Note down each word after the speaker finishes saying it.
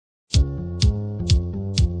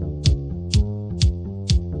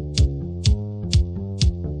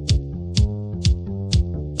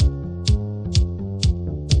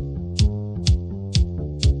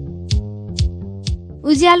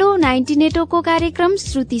उज्यालो 90 नेटवर्कको कार्यक्रम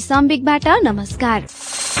श्रुति सम्वेकबाट नमस्कार।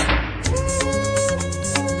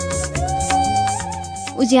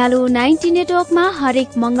 उज्यालो 90 नेटवर्कमा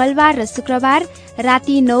हरेक मंगलबार र शुक्रबार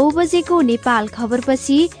राति 9 बजेको नेपाल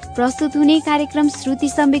खबरपछि प्रस्तुत हुने कार्यक्रम श्रुति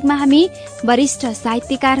सम्वेकमा हामी वरिष्ठ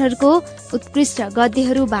साहित्यकारहरूको उत्कृष्ट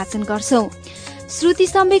गद्यहरू वाचन गर्छौं। श्रुति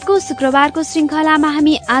सम्वेकको शुक्रबारको श्रृंखलामा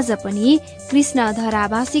हामी आज पनि कृष्ण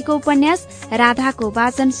धरावासीको उपन्यास राधाको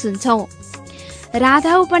वाचन सुन्छौं।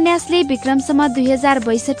 राधा उपन्यासले विक्रमसम्म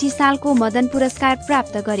 2062 सालको मदन पुरस्कार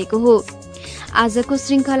प्राप्त गरेको हो। आजको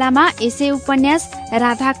श्रृंखलामा यसै उपन्यास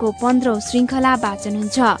राधाको 15औं श्रृंखला वाचन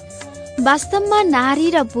हुन्छ। वास्तवमा नारी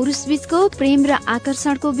र पुरुष बीचको प्रेम र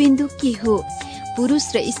आकर्षणको बिन्दु के हो? पुरुष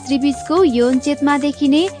र स्त्री बीचको यौन चेतमा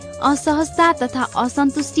देखिने असहजता तथा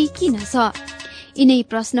असन्तुष्टि किन छ? यिनै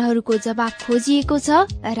प्रश्नहरूको जवाब खोजिएको छ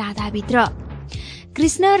राधाभित्र।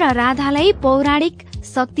 कृष्ण र राधालाई पौराणिक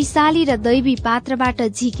शक्तिशाली र दैवी पात्रबाट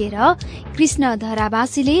झिकेर कृष्ण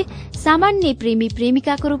धरावासीले सामान्य प्रेमी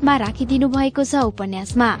प्रेमिकाको रूपमा राखिदिनु भएको छ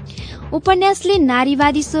उपन्यासमा। उपन्यासले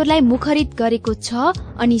नारीवादी स्वरलाई मुखरित गरेको छ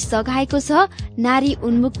अनि सघाएको छ नारी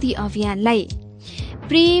उन्मुक्ति अभियानलाई।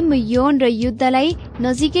 प्रेम, यौन र युद्धलाई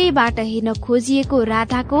नजिकैबाट हेर्न खोजिएको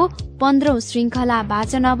राधाको 15औं श्रृंखला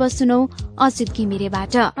वाचन अब सुनौ अच्युत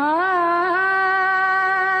घिमिरेबाट।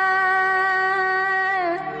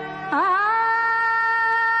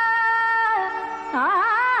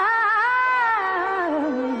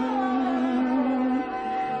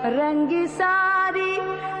 रंगी सारी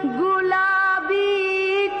गुलाबी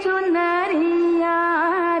चुनरिया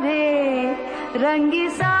रे, रंगी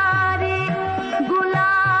सारी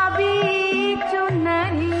गुलाबी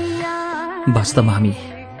चुनरिया। वास्तवमा हामी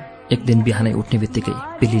एक दिन बिहानै उठ्ने बित्तिकै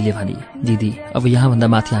पिल्लीले भनी, दिदी अब यहाँभन्दा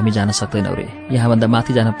माथि हामी जान सक्दैनौ रे, यहाँभन्दा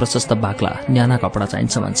माथि जान प्रशस्त बाक्ला न्याना कपडा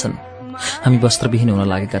चाहिन्छ भन्छन्। हामी वस्त्रविहीन हुन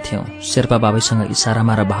लागेका थियौं। शेर्पा बाबैसँग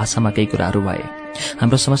इशारामा र भाषामा केही कुराहरू भए।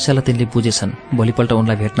 हाम्रो समस्यालाई तिनले बुझेछन्। भोलिपल्ट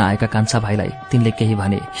उनलाई भेट्न आएका कान्छा भाइलाई तिनले केही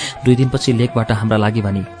भने। 2 दिनपछि लेकबाट हाम्रा लागि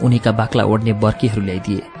भनी उनीका बाक्ला ओढ्ने बर्कीहरू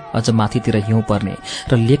ल्याइदिए। अझ माथितिर हिउँ पर्ने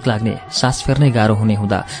र लेक लाग्ने, सास फेर्नै गाह्रो हुने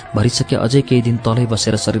हुँदा भरिसके अझै केही दिन तलै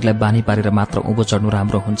बसेर शरीरलाई बानी पारेर मात्र उँभो चढ्नु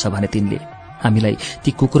राम्रो हुन्छ भने तिनले। हामीलाई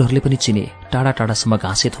ती कुकुरहरूले पनि चिने। टाढा टाढासम्म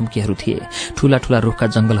घाँसे थुम्केहरू थिए। ठूला ठूला रुखका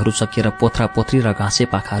जंगलहरू सकिएर पोथ्रा पोथ्री र घाँसे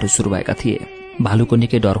पाखाहरू सुरु भएका थिए। भालुको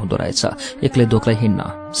निकै डर हुँदो रहेछ एक्लै दोक्लै हिँड्न।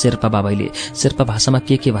 शेर्पा बाबाईले शेर्पा भाषामा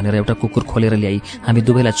के भनेर एउटा कुकुर खोलेर ल्याई हामी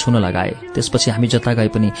दुवैलाई छुन लगाए। त्यसपछि हामी जता गए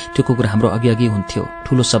पनि त्यो कुकुर हाम्रो अघि अघि हुन्थ्यो।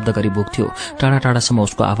 ठूलो शब्द गरी भुक्थ्यो। टाढा टाढासम्म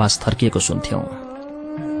उसको आवाज थर्किएको सुन्थ्यौं।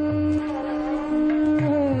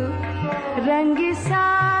 रंगी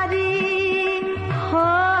सारी हो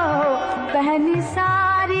पहनी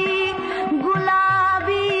सारी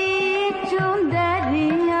गुलाबी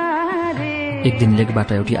चुनरिया रे। एक दिन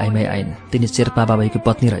लेकबाट एउटी आइमाई आइन्। तिनी शेर्पा बाबाईकी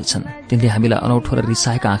पत्नी रहेछन्। तिनले हामीलाई अनौठो र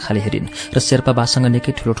रिसाएका आँखाले हेरिन् र शेर्पा बासँग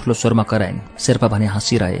निकै ठूलो ठूलो स्वरमा कराइन्। शेर्पा भने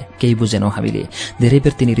हाँसिरहे। केही बुझेनौ हामीले। धेरै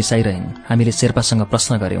बेर तिनी रिसाइरहन्। हामीले शेर्पासँग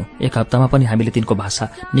प्रश्न गर्यौं। एक हप्तामा पनि हामीले तिनको भाषा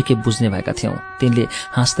निकै बुझ्ने भएका थियौं। तिनले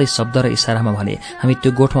हाँस्दै शब्द र इशारामा भने हामी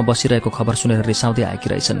त्यो गोठमा बसिरहेको खबर सुनेर रिसाउँदै आएकी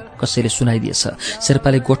रहेछन्। कसैले सुनाइदिएछ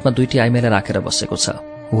शेर्पाले गोठमा 2टी आइमाईलाई राखेर बसेको छ।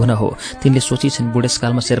 हो न हो, तिनले सोचिछन्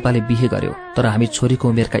बुढेसकालमा शेर्पाले बिहे गर्यो। तर हामी छोरीको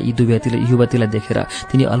उमेरका यी युवतीलाई देखेर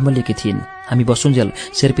तिनी अल्मलिएकी थिइन्। हामी बसुन्जेल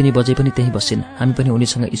शेर्पिनी बजे पनि त्यही बसिन्। हामी पनि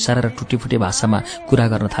उनीसँग इशारा र टुटीफुटी भाषामा कुरा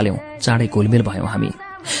गर्न थाल्यौं। चाँडै घोलमेल भयौं हामी।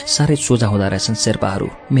 साह्रै सोझा हुँदा रहेछन् शेर्पाहरू।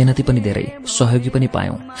 मेहनती पनि धेरै, सहयोगी पनि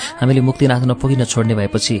पायौं। हामीले मुक्तिनाथ नपुगी नछोड्ने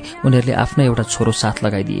भएपछि उनीहरूले आफ्नो एउटा छोरो साथ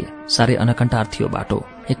लगाइदिए। साह्रै अनकन्टार थियो बाटो।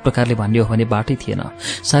 एक प्रकारले भन्ने हो भने बाटै थिएन।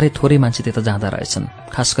 साह्रै थोरै मान्छे त्यता जाँदा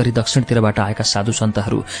रहेछन्। खास गरी दक्षिणतिरबाट आएका साधु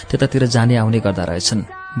सन्तहरू त्यतातिर जाने आउने गर्दा रहेछन्।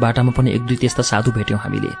 बाटामा पनि 1-2 त्यस्ता साधु भेट्यौं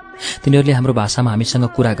हामीले। तिनीहरूले हाम्रो भाषामा हामीसँग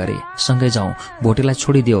कुरा गरे। सँगै जाउँ, भोटेलाई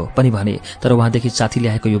छोडिदियो पनि भने, तर उहाँदेखि साथी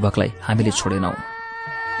ल्याएको युवकलाई हामीले छोडेनौं।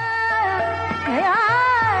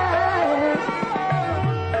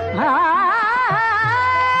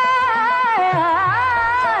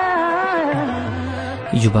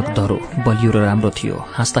 युवक दरो, बलियो र राम्रो थियो।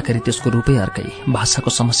 हाँस्दाखेरि त्यसको रूपै अर्कै। भाषाको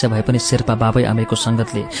समस्या भए पनि शेर्पा बाबाई आमैको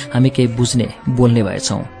संगतले हामी केही बुझ्ने, बोल्ने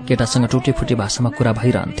भएछौं। केटासँग टुटीफुटी भाषामा कुरा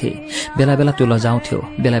भइरहन्थे। बेला बेला त्यो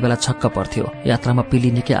लजाउँथ्यो, बेला बेला छक्क पर्थ्यो। यात्रामा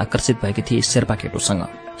पिली निकै आकर्षित भएकी थिए शेर्पा केटोसँग।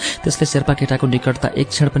 त्यसले शेर्पा केटाको निकटता एक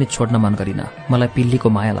क्षण पनि छोड्न मन गरिन। मलाई पिल्लीको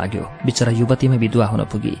माया लाग्यो। बिचरा युवतीमै विधवा हुन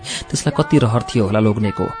पुगी। त्यसलाई कति रहर थियो होला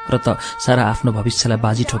लोग्नेको। र त सारा आफ्नो भविष्यलाई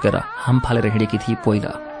बाजी ठोकेर हाम फालेर हिँडेकी थिए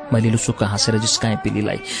पहिला। मैले लुसुक्क हाँसेर जिस्काएँ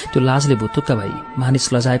पिल्लीलाई। त्यो लाजले भुतुक्क भई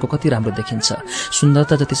मानिस लजाएको कति राम्रो देखिन्छ।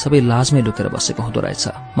 सुन्दरता जति सबै लाजमै लुकेर बसेको हुँदो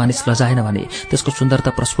रहेछ। मानिस लजाएन भने त्यसको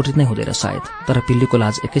सुन्दरता प्रस्फुटित नै हुँदैन सायद। तर पिल्लीको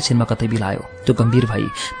लाज एकैछिनमा कतै बिलायो। त्यो गम्भीर भई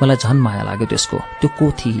मलाई झन् माया लाग्यो त्यसको। त्यो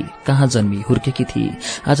को थिई, कहाँ जन्मी, हुर्केकी थिई।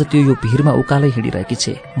 आज त्यो यो भिरमा उकालै हिँडिरहेकी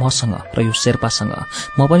छे मसँग र यो शेर्पासँग।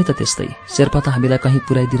 म पनि त त्यस्तै। शेर्पा त हामीलाई कहीँ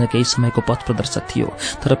पुर्याइदिन केही समयको पथ प्रदर्शक थियो,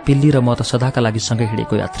 तर पिल्ली र म त सदाका लागि सँगै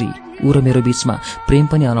हिँडेको यात्री। ऊ र मेरो बीचमा प्रेम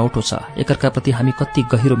पनि अनौठो छ। एकअर्काप्रति हामी कति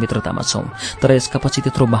गहिरो मित्रतामा छौं। तर यसका पछि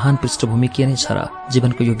त्यत्रो महान पृष्ठभूमि के नै छ र?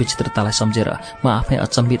 जीवनको यो विचित्रतालाई सम्झेर म आफै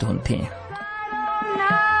अचम्बित हुन्थेँ।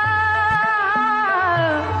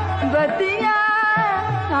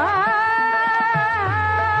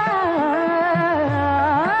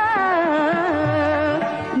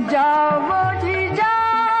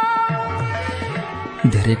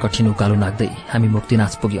 धेरै कठिन उकालो नाग्दै हामी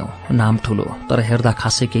मुक्तिनाथ पुग्यौं। नाम ठूलो, तर हेर्दा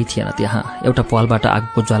खासै केही थिएन त्यहाँ। एउटा पालबाट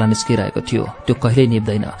आगोको ज्वाला निस्किरहेको थियो। त्यो कहिल्यै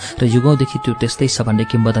निप्दैन र युगौंदेखि त्यो त्यस्तै छ भन्ने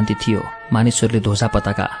किम्वदन्ती थियो। मानिसहरूले ध्वजा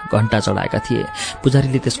पताका घण्टा चढाएका थिए।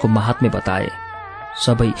 पुजारीले त्यसको महात्म्य बताए।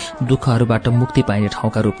 सबै दुःखहरूबाट मुक्ति पाइने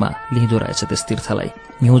ठाउँका रूपमा लिँदो रहेछ त्यस तीर्थलाई।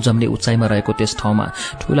 हिउँ जम्ने उचाइमा रहेको त्यस ठाउँमा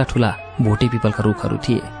ठूला ठूला भोटे पिपलका रुखहरू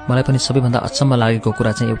थिए। मलाई पनि सबैभन्दा अचम्म लागेको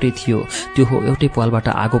कुरा चाहिँ एउटै थियो। त्यो हो एउटै पालबाट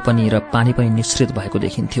आगो पनि र पानी पनि निश्रित भएको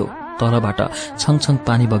देखिन्थ्यो। तलबाट छङछङ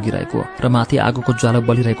पानी बगिरहेको र माथि आगोको ज्वाला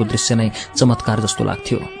बलिरहेको दृश्य नै चमत्कार जस्तो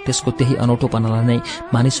लाग्थ्यो। त्यसको त्यही अनौठोपनालाई नै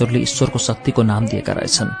मानिसहरूले ईश्वरको शक्तिको नाम दिएका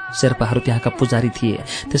रहेछन्। शेर्पाहरू त्यहाँका पुजारी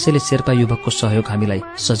थिए। त्यसैले शेर्पा युवकको सहयोग हामीलाई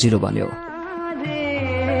सजिलो बन्यो।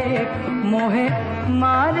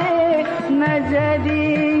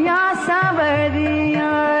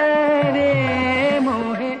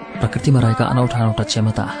 प्रकृतिमा रहेका अनौठा अनौठा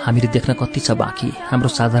क्षमता हामीले देख्न कति छ बाँकी। हाम्रो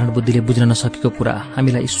साधारण बुद्धिले बुझ्न नसकेको कुरा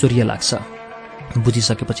हामीलाई ईश्वरीय लाग्छ।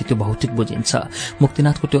 बुझिसकेपछि त्यो भौतिक बुझिन्छ।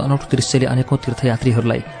 मुक्तिनाथको त्यो अनौठो दृश्यले अनेकौं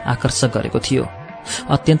तीर्थयात्रीहरूलाई आकर्षक गरेको थियो।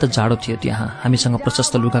 अत्यन्त जाडो थियो त्यहाँ। हामीसँग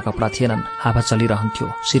प्रशस्त लुगा कपडा थिएनन्। हावा चलिरहन्थ्यो,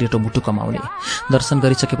 सिरेटो मुटु कमाउने। दर्शन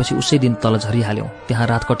गरिसकेपछि उसै दिन तल झरिहाल्यौं। त्यहाँ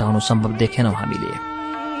रात कटाउनु सम्भव देखेनौं हामीले।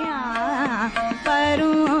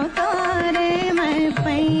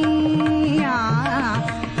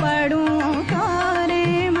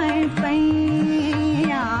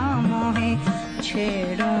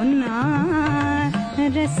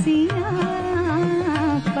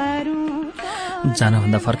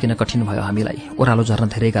 जानभन्दा फर्किन कठिन भयो हामीलाई। ओह्रालो झर्न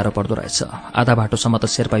धेरै गाह्रो पर्दो रहेछ। आधा बाटोसम्म त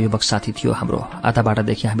शेर्पा युवक साथी थियो हाम्रो। आधा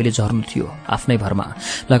बाटादेखि हामीले झर्नु थियो आफ्नै भरमा।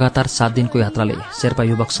 लगातार 7 दिनको यात्राले शेर्पा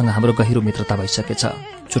युवकसँग हाम्रो गहिरो मित्रता भइसकेछ।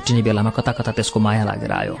 छुट्टिने बेलामा कता कता त्यसको माया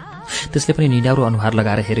लागेर आयो। त्यसले पनि निडाउरो अनुहार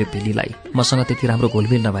लगाएर हेर्यो पिल्लीलाई। मसँग त्यति राम्रो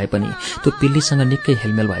घोलमेल नभए पनि त्यो पिल्लीसँग निकै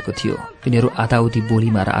हेलमेल भएको थियो। तिनीहरू आधाउधी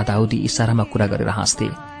बोलीमा र आधाउधी इसारामा कुरा गरेर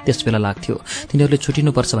हाँस्थे। त्यसबेला लाग्थ्यो तिनीहरूले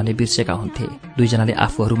छुटिनुपर्छ भन्ने बिर्सेका हुन्थे। दुईजनाले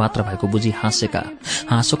आफूहरू मात्र भएको बुझी हाँसेका।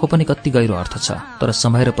 हाँसोको पनि कति गहिरो अर्थ छ। तर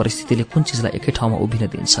समय र परिस्थितिले कुन चिजलाई एकै ठाउँमा उभिन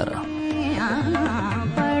दिन्छ र?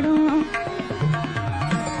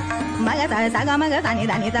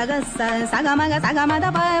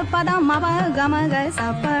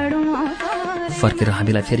 फर्केर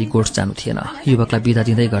हामीलाई फेरि गोठ जानु थिएन। युवकलाई बिदा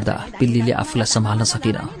दिँदै गर्दा पिल्लीले आफूलाई सम्हाल्न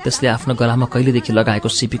सकिन। त्यसले आफ्नो गलामा कहिलेदेखि लगाएको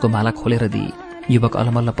सिपीको माला खोलेर दिए। युवक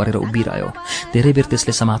अलमल्ल परेर उभिरह्यो। धेरै बेर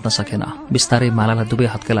त्यसले समात्न सकेन। बिस्तारै मालालाई दुवै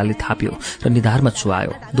हत्केलाले थाप्यो र निधारमा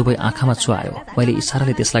छुवायो। दुवै आँखामा छुवायो। मैले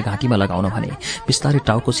इसाराले त्यसलाई घाँटीमा लगाउन भने। बिस्तारै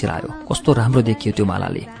टाउको छिरायो। कस्तो राम्रो देखियो त्यो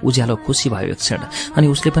मालाले। उज्यालो खुसी भयो एक क्षण। अनि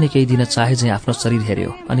उसले पनि केही दिन चाहे झैं आफ्नो शरीर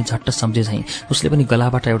हेर्यो। अनि झट्ट सम्झे झैं उसले पनि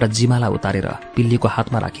गलाबाट एउटा जिमाला उतारेर पिल्लीको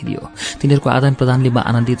हातमा राखिदियो। तिनीहरूको आदान प्रदानले म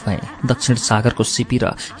आनन्दित भएँ। दक्षिण सागरको सिपी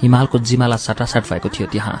र हिमालको जिमाला साटासाट भएको थियो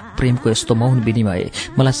त्यहाँ। प्रेमको यस्तो मौन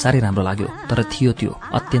विनिमय मलाई साह्रै राम्रो लाग्यो। तर थियो त्यो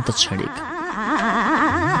अत्यन्त क्षणिक।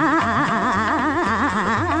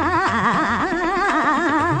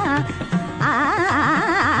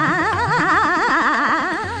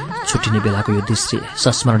 छुट्टिने बेलाको यो दृश्य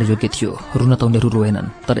संस्मरण योग्य थियो। रुन त उनीहरू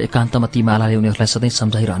रोएनन्, तर एकान्तमा ती मालाले उनीहरूलाई सधैँ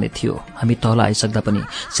सम्झाइरहने थियो। हामी तल आइसक्दा पनि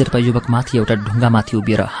शेर्पा युवक माथि एउटा ढुङ्गामाथि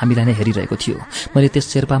उभिएर हामीलाई नै हेरिरहेको थियो। मैले त्यस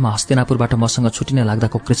शेर्पामा हस्तिनापुरबाट मसँग छुटिन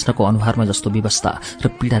लाग्दाको कृष्णको अनुहारमा जस्तो व्यवस्था र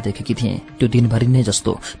पीडा देखेकी थिएँ। त्यो दिनभरि नै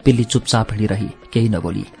जस्तो पिल्ली चुपचाप हिँडिरही, केही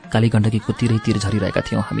नबोली। काली गण्डकीको तिरैतिर झरिरहेका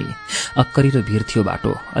थियौं हामी। अक्करी र भिर थियो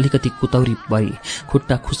बाटो। अलिकति कुतौरी भई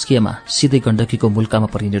खुट्टा खुस्किएमा सिधै गण्डकीको मुल्कामा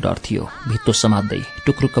परिने डर थियो। भित्तो समात्दै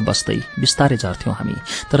टुक्रुक्क बस्दै बिस्तारै झर्थ्यौं हामी।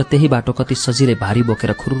 तर त्यही बाटो कति सजिलै भारी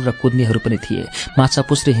बोकेर खुरुर कुद्नेहरू पनि थिए। माछा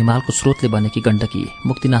पुस्रे हिमालको स्रोतले बनेकी गण्डकी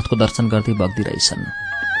मुक्तिनाथको दर्शन गर्दै बग्दी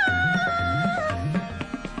रहेछन्।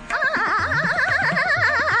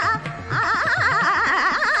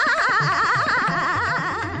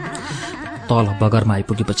 तल बगरमा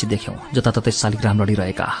आइपुगेपछि देख्यौं जताततै शालिग्राम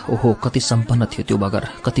लडिरहेका। ओहो, कति सम्पन्न थियो त्यो बगर,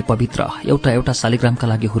 कति पवित्र। एउटा शालिग्रामका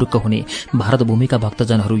लागि हुरुक्क हुने भारत भूमिका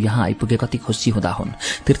भक्तजनहरू यहाँ आइपुगे कति खुसी हुँदा हुन्।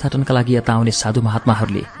 तीर्थाटनका लागि यता आउने साधु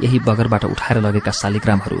महात्माहरूले यही बगरबाट उठाएर लगेका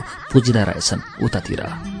शालिग्रामहरू पुजिँदा रहेछन् उतातिर।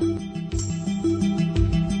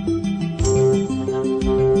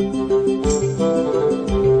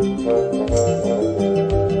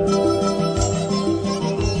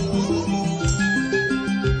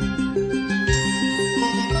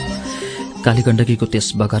 कालीगण्डकीको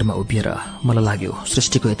त्यस बगरमा उभिएर मलाई लाग्यो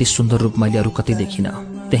सृष्टिको यति सुन्दर रूप मैले अरू कतै देखिन।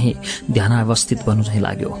 त्यही ध्यानावस्थित बन्नु झैं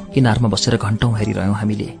लाग्यो। किनारमा बसेर घण्टौं हेरिरह्यौं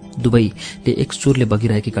हामीले। दुवैले एक सुरले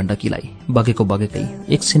बगिरहेकी गण्डकीलाई बगेकै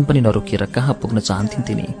एकछिन पनि नरोकिएर कहाँ पुग्न चाहन्थिन्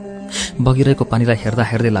तिनी। बगिरहेको पानीलाई हेर्दा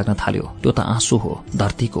हेर्दै लाग्न थाल्यो त्यो त आँसु हो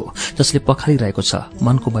धरतीको, जसले पखालिरहेको छ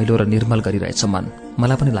मनको मैलो र निर्मल गरिरहेछ मन।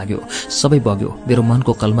 मलाई पनि लाग्यो सबै बग्यो मेरो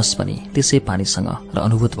मनको कल्मस पनि त्यसै पानीसँग र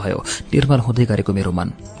अनुभूत भयो निर्मल हुँदै गरेको मेरो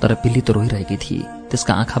मन। तर पिल्ली त रोइरहेकी थिए।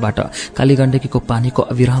 त्यसका आँखाबाट कालीगण्डकीको पानीको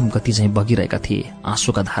अविराम गति झैं बगिरहेका थिए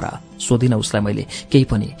आँसुका धारा। सोधिन उसलाई मैले केही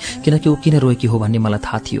पनि, किनकि ऊ किन रोएकी हो भन्ने मलाई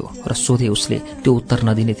थाहा थियो र सोधे उसले त्यो उत्तर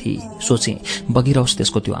नदिने थिए। सोचे बगिरहोस्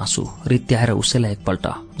त्यसको त्यो आँसु, रित्याएर उसैलाई एकपल्ट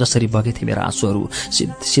जसरी बगेथे मेरा आँसुहरू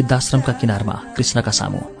सिद्धाश्रमका किनारमा कृष्णका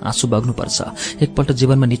सामु आँसु बग्नुपर्छ एकपल्ट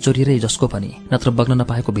जीवनमा निचोरिएरै जसको पनि, नत्र बग्न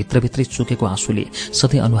नपाएको भित्रभित्रै चुकेको आँसुले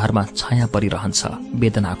सधैँ अनुहारमा छाया परिरहन्छ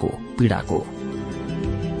वेदनाको पीडाको।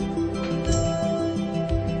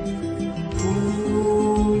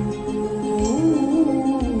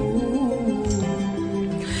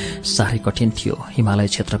 साह्रै कठिन थियो हिमालय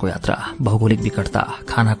क्षेत्रको यात्रा। भौगोलिक विकटता,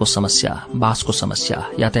 खानाको समस्या, बासको समस्या,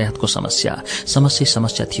 यातायातको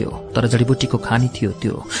समस्या थियो। तर जडीबुटीको खानी थियो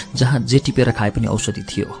त्यो, जहाँ जे टिपेर खाए पनि औषधि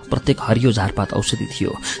थियो। प्रत्येक हरियो झारपात औषधि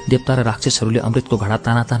थियो। देवता र राक्षसहरूले अमृतको घडा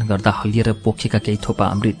तानातान गर्दा हल्लिएर पोखेका केही थोपा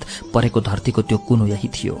अमृत परेको धरतीको त्यो कुनो यही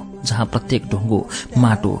थियो, जहाँ प्रत्येक ढुङ्गो,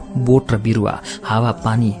 माटो, बोट र बिरुवा, हावा,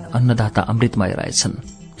 पानी, अन्नदाता अमृतमय रहेछन्।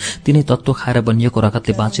 तिनै तत्त्व खाएर बनिएको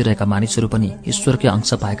रगतले बाँचिरहेका मानिसहरू पनि ईश्वरकै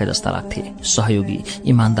अंश पाएका जस्ता लाग्थे। सहयोगी,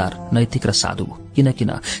 इमान्दार, नैतिक र साधु। किन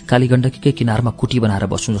कालीगण्डकीकै किनारमा कुटी बनाएर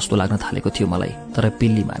बस्नु जस्तो लाग्न थालेको थियो मलाई। तर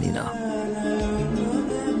पिल्ली मानिन।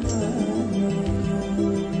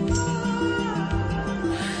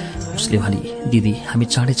 उसले भनी, दिदी हामी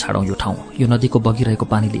चाँडै छाडौं यो ठाउँ। यो नदीको बगिरहेको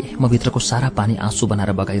पानीले म भित्रको सारा पानी आँसु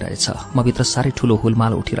बनाएर बगाइरहेछ। म भित्र साह्रै ठूलो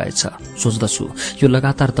हुलमाल उठिरहेछ। सोच्दछु यो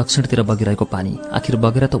लगातार दक्षिणतिर बगिरहेको पानी आखिर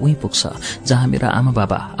बगेर त उही पुग्छ जहाँ मेरा आमा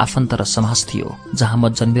बाबा, आफन्त र समाज थियो, जहाँ म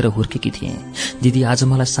जन्मेर हुर्केकी थिएँ। दिदी आज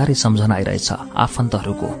मलाई साह्रै सम्झना आइरहेछ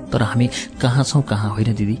आफन्तहरूको। तर हामी कहाँ छौं कहाँ होइन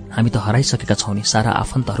दिदी, हामी त हराइसकेका छौं नि सारा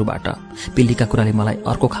आफन्तहरूबाट। पिल्लीका कुराले मलाई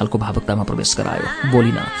अर्को खालको भावुकतामा प्रवेश गरायो।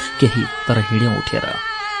 बोलिन केही, तर हिँड्यौं उठेर।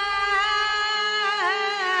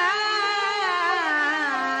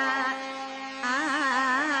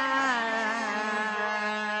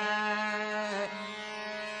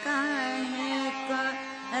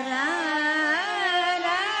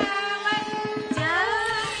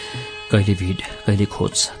 कहिले भिड, कहिले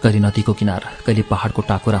खोज, कहिले नदीको किनार, कहिले पहाड़को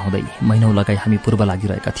टाकुरा हुँदै महिनौं लगाई हामी पूर्व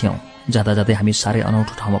लागिरहेका थियौं। जाँदा जाँदै हामी साह्रै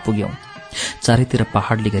अनौठो ठाउँमा पुग्यौं। चारैतिर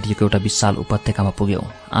पहाड़ले घेरिएको एउटा विशाल उपत्यकामा पुग्यौं।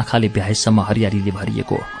 आँखाले भ्याएसम्म हरियालीले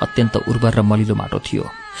भरिएको अत्यन्त उर्वर र मलिलो माटो थियो।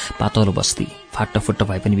 पातलो बस्ती, फाट्टफुट्ट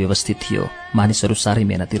भए पनि व्यवस्थित थियो। मानिसहरू साह्रै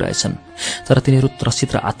मेहनती रहेछन्, तर तिनीहरू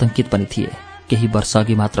त्रसित र आतंकित पनि थिए। केही वर्ष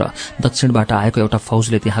अघि मात्र दक्षिणबाट आएको एउटा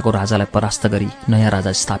फौजले त्यहाँको राजालाई परास्त गरी नयाँ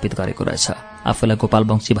राजा स्थापित गरेको रहेछ। आफूलाई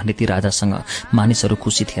गोपालवंशी भन्ने ती राजासँग मानिसहरू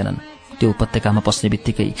खुसी थिएनन्। त्यो उपत्यकामा पस्ने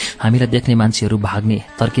बित्तिकै हामीलाई देख्ने मान्छेहरू भाग्ने,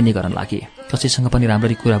 तर्किने गर्न लागे। कसैसँग पनि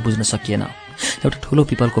राम्ररी कुरा बुझ्न सकिएन। एउटा ठूलो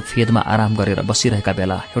पिपलको फेदमा आराम गरेर बसिरहेका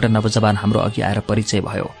बेला एउटा नवजवान हाम्रो अघि आएर परिचय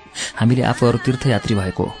भयो। हामीले आफूहरू तीर्थयात्री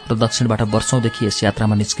भएको र दक्षिणबाट वर्षौंदेखि यस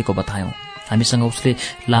यात्रामा निस्केको बतायौं। हामीसँग उसले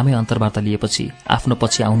लामै अन्तर्वार्ता लिएपछि आफ्नो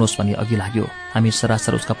पछि आउनुहोस् भनी अघि लाग्यो। हामी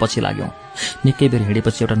सरासर उसका पछि लाग्यौं। निकै बेर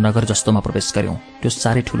हिँडेपछि एउटा नगर जस्तोमा प्रवेश गर्यौं। त्यो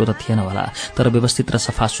साह्रै ठूलो त थिएन होला, तर व्यवस्थित र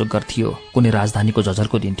सफा सुग्घर थियो। कुनै राजधानीको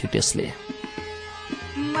झझरको दिन थियो त्यसले।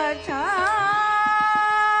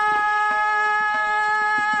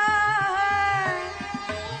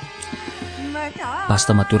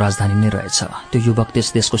 वास्तवमा त्यो राजधानी नै रहेछ। त्यो युवक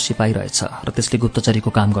त्यस देशको सिपाही रहेछ र त्यसले गुप्तचरीको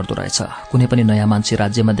काम गर्दो रहेछ। कुनै पनि नयाँ मान्छे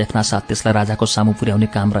राज्यमा देख्नासाथ त्यसलाई राजाको सामु पुर्याउने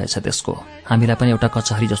काम रहेछ त्यसको। हामीलाई पनि एउटा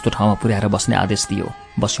कचहरी जस्तो ठाउँमा पुर्याएर बस्ने आदेश दियो।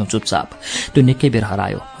 बस्यौं चुपचाप। त्यो निकै बेर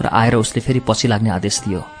हरायो र आएर उसले फेरि पछि लाग्ने आदेश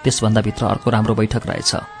दियो। त्यसभन्दा भित्र अर्को राम्रो बैठक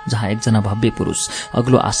रहेछ, जहाँ एकजना भव्य पुरुष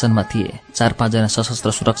अग्लो आसनमा थिए। 4-5 जना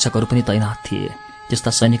सशस्त्र सुरक्षकहरू पनि तैनात थिए। त्यस्ता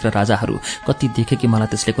सैनिक र राजाहरू कति देखे कि मलाई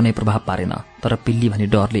त्यसले कुनै प्रभाव पारेन, तर पिल्ली भनी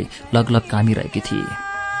डरले लगलग कामिरहेकी थिए।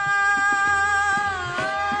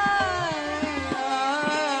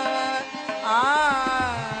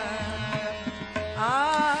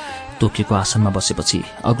 तोकिएको आसनमा बसेपछि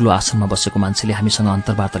अग्लो आसनमा बसेको मान्छेले हामीसँग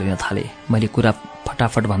अन्तर्वार्ता लिन थाले। मैले कुरा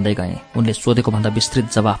फटाफट भन्दै गएँ। उनले सोधेको भन्दा विस्तृत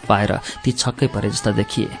जवाफ पाएर ती छक्कै परे जस्ता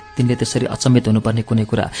देखिए। तिनले त्यसरी अचम्मित हुनुपर्ने कुनै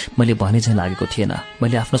कुरा मैले भने झैँ लागेको थिएन।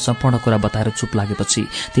 मैले आफ्नो सम्पूर्ण कुरा बताएर चुप लागेपछि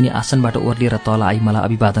तिनी आसनबाट ओर्लिएर तल आई मलाई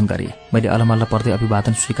अभिवादन गरे। मैले अलमल्ल पर्दै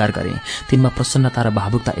अभिवादन स्वीकार गरेँ। तिनमा प्रसन्नता र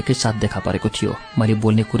भावुकता एकैसाथ देखा परेको थियो। मैले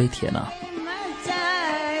बोल्ने कुरै थिएन।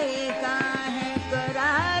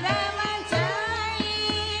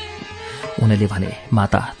 उनले भने,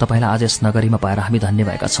 माता, तपाईलाई आज यस नगरीमा पाएर हामी धन्य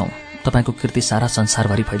भएका छौं। तपाईको कीर्ति सारा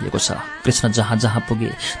संसारभरि फैलिएको छ। कृष्ण जहाँ जहाँ पुगे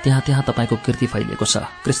त्यहाँ त्यहाँ तपाईको कीर्ति फैलिएको छ।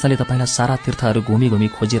 कृष्णले तपाईलाई सारा तीर्थहरू घुमी घुमी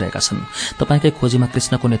खोजिरहेका छन्। तपाईकै खोजीमा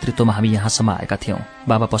कृष्णको नेतृत्वमा हामी यहाँसम्म आएका थियौं।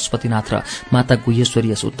 बाबा पशुपतिनाथ र माता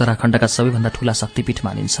गुह्येश्वरी यस उत्तराखण्डका सबैभन्दा ठूला शक्तिपीठ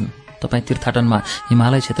मानिन्छन्। तपाईँ तीर्थाटनमा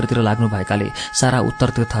हिमालय क्षेत्रतिर लाग्नु भएकाले सारा उत्तर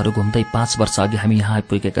तीर्थहरू घुम्दै 5 वर्ष अघि हामी यहाँ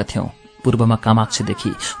आइपुगेका थियौं। पूर्वमा कामाक्षीदेखि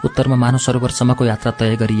उत्तरमा मानव सरोवरसम्मको यात्रा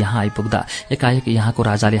तय गरी यहाँ आइपुग्दा एकाएक यहाँको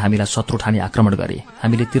राजाले हामीलाई शत्रु ठानी आक्रमण गरे।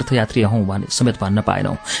 हामीले तीर्थयात्री हौं भने समेत भन्न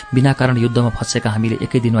पाएनौं। बिना कारण युद्धमा फँसेका हामीले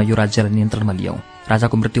एकै दिनमा यो राज्यलाई नियन्त्रणमा लियौं।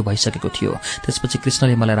 राजाको मृत्यु भइसकेको थियो। त्यसपछि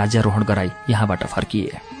कृष्णले मलाई राज्यारोहण गराई यहाँबाट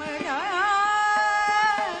फर्किए।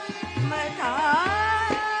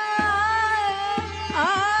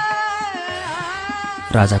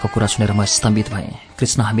 राजाको कुरा सुनेर म स्तम्भित भएँ।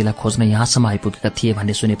 कृष्ण हामीलाई खोज्न यहाँसम्म आइपुगेका थिए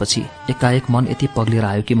भन्ने सुनेपछि एकाएक मन यति पग्लिएर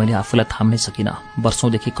आयो कि मैले आफूलाई थाम्नै सकिनँ।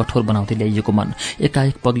 वर्षौंदेखि कठोर बनाउँदै ल्याइएको मन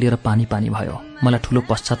एकाएक पग्लिएर पानी पानी भयो। मलाई ठूलो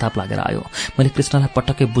पश्चाताप लागेर आयो। मैले कृष्णलाई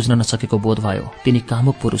पटक्कै बुझ्न नसकेको बोध भयो। तिनी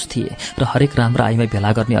कामुक पुरुष थिए र हरेक राम्रो आइमा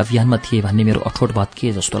भेला गर्ने अभियानमा थिए भन्ने मेरो अठोट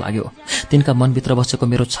भत्किए जस्तो लाग्यो। तिनका मनभित्र बसेको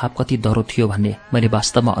मेरो छाप कति दह्रो थियो भन्ने मैले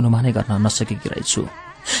वास्तवमा अनुमानै गर्न नसकेकी रहेछु।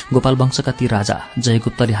 गोपाल वंशका ती राजा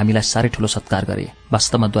जयगुप्तले हामीलाई साह्रै ठूलो सत्कार गरे।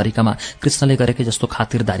 वास्तवमा द्वारिकामा कृष्णले गरेकै जस्तो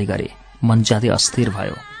खातिरदारी गरे। मन ज्यादै अस्थिर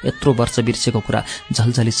भयो। यत्रो वर्ष बिर्सेको कुरा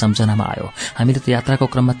झलझली सम्झनामा आयो। हामीले त यात्राको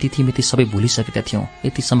क्रममा तिथिमिति सबै भुलिसकेका थियौं।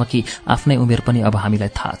 यतिसम्म कि आफ्नै उमेर पनि अब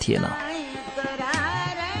हामीलाई थाहा थिएन।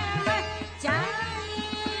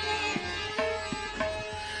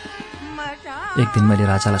 एक दिन मैले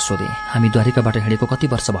राजालाई सोधेँ, हामी द्वारिकाबाट हिँडेको कति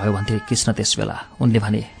वर्ष भयो भन्थे कृष्ण त्यसबेला। उनले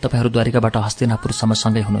भने, तपाईहरू द्वारिकाबाट हस्तिनापुरसम्म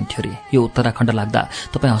सँगै हुनुहुन्थ्यो रे। यो उत्तराखण्ड लाग्दा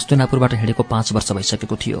तपाईँ हस्तिनापुरबाट हिँडेको 5 वर्ष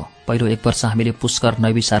भइसकेको थियो। पहिलो 1 वर्ष हामीले पुष्कर,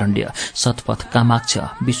 नैविशारण्य, सतपथ,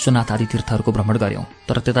 कामाक्ष, विश्वनाथ आदि तीर्थहरूको भ्रमण गर्यौं।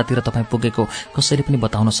 तर त्यतातिर तपाईँ पुगेको कसैले पनि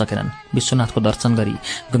बताउन सकेनन्। विश्वनाथको दर्शन गरी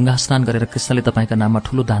गंगा स्नान गरेर कृष्णले तपाईका नाममा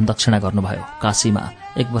ठूलो दान दक्षिणा गर्नुभयो काशीमा।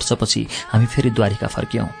 1 वर्षपछि हामी फेरि द्वारिका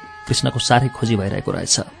फर्क्यौं। कृष्णको साह्रै खोजी भइरहेको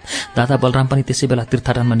रहेछ। दादा बलराम पनि त्यसै बेला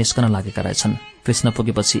तीर्थाटनमा निस्कन लागेका रहेछन्। कृष्ण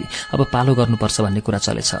पुगेपछि अब पालो गर्नुपर्छ भन्ने कुरा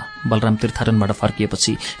चलेछ। बलराम तीर्थाटनबाट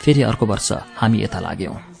फर्किएपछि फेरि अर्को वर्ष हामी यता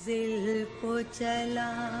लाग्यौं।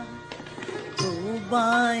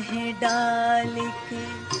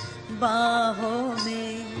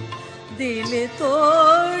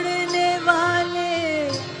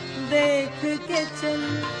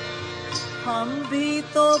 हम भी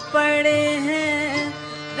तो पड़े हैं।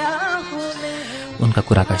 उनका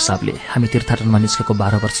कुराका हिसाबले हामी तीर्थाटनमा निस्केको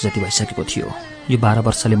 12 वर्ष जति भइसकेको थियो। यो 12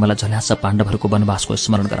 वर्षले मलाई झल्यास पाण्डवहरूको वनवासको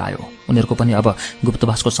स्मरण गरायो। उनीहरूको पनि अब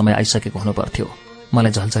गुप्तवासको समय आइसकेको हुनुपर्थ्यो।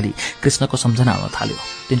 मलाई झलझली कृष्णको सम्झना आउन थाल्यो।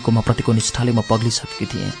 तिनको म प्रतिको निष्ठाले म पग्लिसकेकी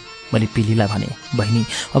थिएँ। मैले पिलीलाई भने, बहिनी,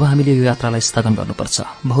 अब हामीले यो यात्रालाई स्थगन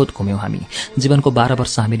गर्नुपर्छ। बहुत घुम्यौं हामी। जीवनको 12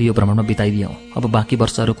 वर्ष हामीले यो भ्रमणमा बिताइदियौं। अब बाँकी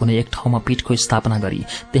वर्षहरू कुनै एक ठाउँमा पीठको स्थापना गरी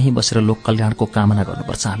त्यहीँ बसेर लोक कल्याणको कामना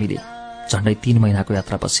गर्नुपर्छ हामीले। झण्डै 3 महिनाको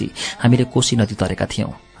यात्रापछि हामीले कोशी नदी तरेका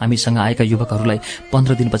थियौं। हामीसँग आएका युवकहरूलाई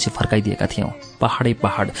 15 दिनपछि फर्काइदिएका थियौं। पहाडै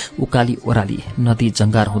पहाड, उकाली ओराली, नदी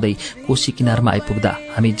जंगार हुँदै कोशी किनारमा आइपुग्दा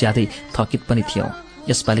हामी ज्यादै थकित पनि थियौं।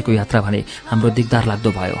 यसपालिको यात्रा भने हाम्रो दिगदार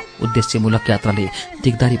लाग्दो भयो। उद्देश्यमूलक यात्राले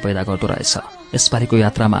दिगदारी पैदा गर्दो रहेछ। यसपालिको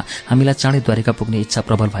यात्रामा हामीलाई चाँडै द्वारिका पुग्ने इच्छा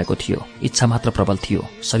प्रबल भएको थियो। इच्छा मात्र प्रबल थियो,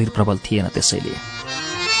 शरीर प्रबल थिएन। त्यसैले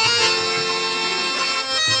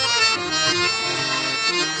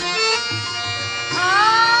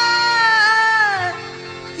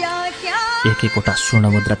एक-एकवटा स्वर्ण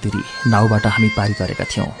मुद्रा तिरी नाउबाट हामी पारी गरेका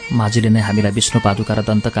थियौं। माझीले नै हामीलाई विष्णु पादुका र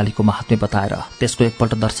दन्तकालीको महात्म्य बताएर त्यसको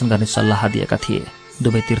एकपल्ट दर्शन गर्ने सल्लाह दिएका थिए।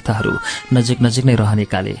 दुवै तीर्थहरू नजिक नजिक नै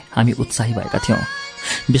रहनेकाले हामी उत्साही भएका थियौं।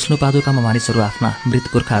 विष्णु पादुकामा मानिसहरू आफ्ना मृत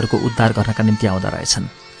पुर्खाहरूको उद्धार गर्नका निम्ति आउँदा रहेछन्।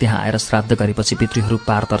 त्यहाँ आएर श्राद्ध गरेपछि पितृहरू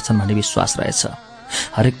पार तर्छन् भन्ने विश्वास रहेछ।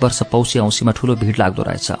 हरेक वर्ष पौषी औँसीमा ठूलो भिड लाग्दो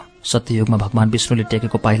रहेछ। सत्ययुगमा भगवान विष्णुले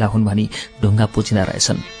टेकेको पाइला हुन् भनी ढुङ्गा पुजिँदा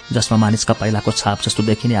रहेछन्, जसमा मानिसका पाइलाको छाप जस्तो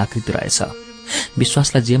देखिने आकृति रहेछ।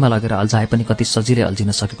 विश्वासलाई जेमा लगेर अल्झाए पनि कति सजिलै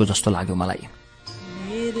अल्झिन सकेको जस्तो लाग्यो मलाई।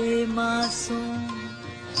 मेरे मासूम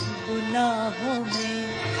गुनाहों में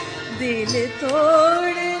दिल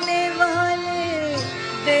तोड़ने वाले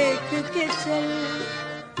देख के चल,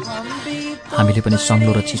 हामीले पनि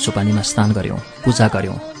सङ्लो र चिसो पानीमा स्नान गर्यौं, पूजा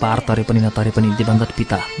गर्यौं। पार तरे पनि नतरे पनि दिवंगत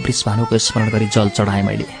पिता वृषभानुको स्मरण गरी जल चढाएँ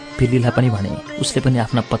मैले। पिल्लीलाई पनि भने, उसले पनि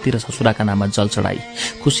आफ्ना पति र ससुराका नाममा जल चढाई।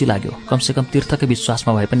 खुसी लाग्यो, कमसेकम तीर्थकै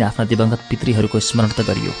विश्वासमा भए पनि आफ्ना दिवंगत पितृहरूको स्मरण त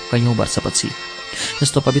गरियो कैयौं वर्षपछि।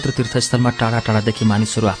 यस्तो पवित्र तीर्थस्थलमा टाढा टाढादेखि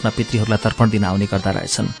मानिसहरू आफ्ना पितृहरूलाई तर्पण दिन आउने गर्दा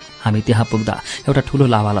रहेछन्। हामी त्यहाँ पुग्दा एउटा ठूलो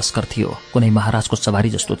लावा लस्कर थियो, कुनै महाराजको सवारी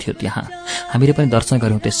जस्तो थियो त्यहाँ। हामीले पनि दर्शन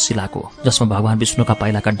गर्यौं त्यस शिलाको, जसमा भगवान विष्णुका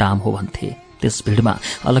पाइलाका डाम हो भन्थे। त्यस भिडमा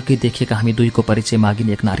अलग्गै देखिएका हामी दुईको परिचय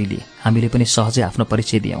मागिने एक नारीले हामीले पनि सहजै आफ्नो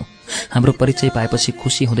परिचय दियौं। हाम्रो परिचय पाएपछि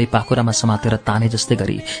खुसी हुँदै पाखुरामा समातेर ताने जस्तै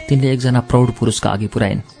गरी तिनले एकजना प्रौढ पुरुषका अघि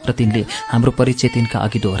पुर्याइन् र तिनले हाम्रो परिचय तिनका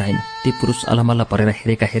अघि दोहोऱ्याइन्। ती पुरुष अलमल्ल परेर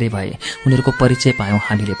हेरेका हेरे भए उनीहरूको परिचय पायौं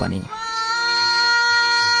हामीले पनि।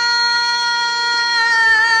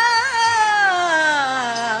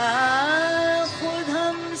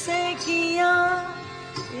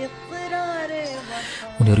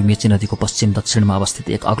 उनीहरू मेची नदीको पश्चिम दक्षिणमा अवस्थित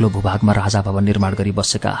एक अग्लो भूभागमा राजा भवन निर्माण गरी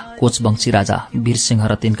बसेका कोचवंशी राजा वीरसिंह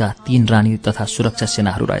र तिनका 3 रानी तथा सुरक्षा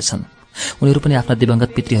सेनाहरू रहेछन्। उनीहरू पनि आफ्ना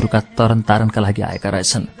दिवंगत पितृहरूका तरन तारणका लागि आएका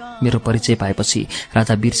रहेछन्। मेरो परिचय पाएपछि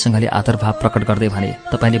राजा वीरसिंहले आदरभाव प्रकट गर्दै भने,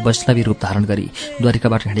 तपाईले वैष्णवी रूप धारण गरी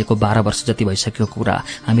द्वारिकाबाट हिँडेको 12 वर्ष जति भइसकेको कुरा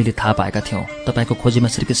हामीले थाहा पाएका थियौं। तपाईको खोजीमा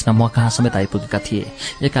श्रीकृष्ण म कहाँ समेत आइपुगेका थिए।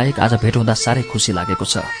 एकाएक आज भेट हुँदा साह्रै खुसी लागेको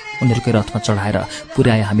छ। उनीहरूकै रथमा चढाएर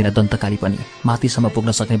पुर्याए हामीलाई दन्तकाली पनि। माथिसम्म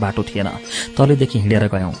पुग्न सक्ने बाटो थिएन, तलेदेखि हिँडेर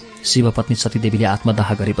गयौं। शिवपत्नी सतीदेवीले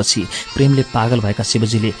आत्मदाह गरेपछि प्रेमले पागल भएका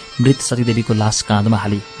शिवजीले मृत सतीदेवीको लास काँधमा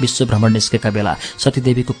हाली विश्व भ्रमण निस्केका बेला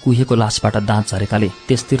सतीदेवीको कुहेको लासबाट दाँत झरेकाले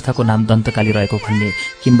त्यस तीर्थको नाम दन्तकाली रहेको भन्ने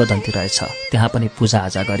किम्वदन्ती रहेछ। त्यहाँ पनि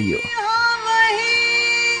पूजाआजा गरियो।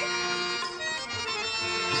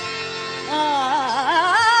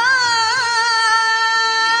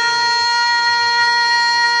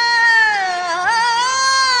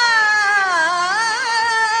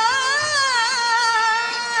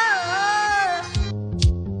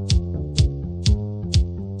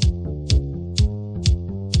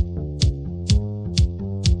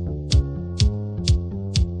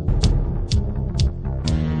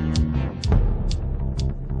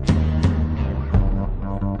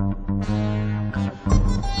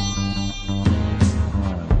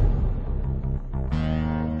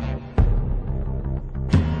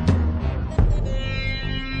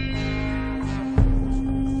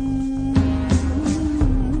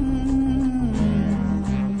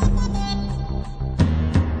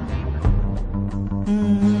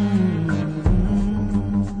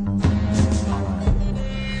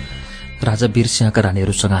 राजा वीरसिंहका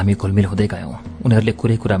रानीहरूसँग हामी घुलमिल हुँदै गयौं। उनीहरूले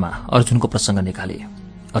कुरै कुरामा अर्जुनको प्रसंग निकाले।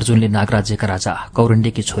 अर्जुनले नागराज्यका राजा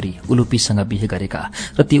कौरण्डेकी छोरी उलुपीसँग बिहे गरेका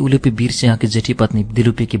र ती उलुपी वीरसिंहकी जेठी पत्नी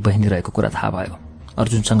दिलुपीकी बहिनी रहेको कुरा थाहा भयो।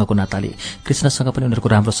 अर्जुनसँगको नाताले कृष्णसँग पनि उनीहरूको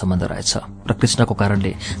राम्रो सम्बन्ध रहेछ र कृष्णको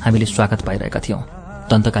कारणले हामीले स्वागत पाइरहेका थियौं।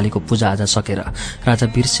 दन्तकालीको पूजाआजा सकेर राजा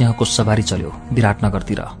वीरसिंहको सवारी चल्यो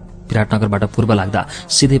विराटनगरतिर। विराटनगरबाट पूर्व लाग्दा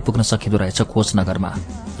सिधै पुग्न सकिँदो रहेछ कोचनगरमा।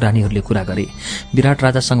 रानीहरूले कुरा गरे विराट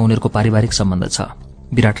राजासँग उनीहरूको पारिवारिक सम्बन्ध छ।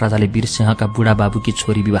 विराट राजाले वीरसिंहका बुढा बाबुकी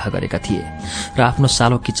छोरी विवाह गरेका थिए र आफ्नो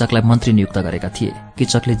सालो किचकलाई मन्त्री नियुक्त गरेका थिए।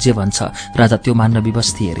 किचकले जे भन्छ राजा त्यो मान्न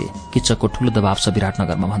विवश थिए रे। किचकको ठूलो दबाव छ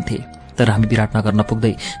विराटनगरमा भन्थे। तर हामी विराटनगर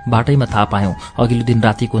नपुग्दै बाटैमा थाहा पायौं अघिल्लो दिन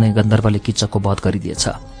राति कुनै गन्धर्वले किचकको वध गरिदिएछ।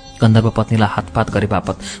 गन्धर्व पत्नीलाई हातपात गरे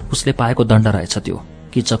बापत उसले पाएको दण्ड रहेछ त्यो।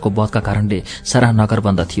 किचकको वधका कारणले सारा नगर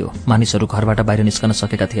बन्द थियो। मानिसहरू घरबाट बाहिर निस्कन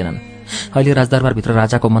सकेका थिएनन्। अहिले राजदरबारभित्र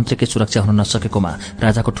राजाको मन्त्रीकै सुरक्षा हुन नसकेकोमा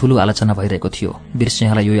राजाको ठूलो आलोचना भइरहेको थियो।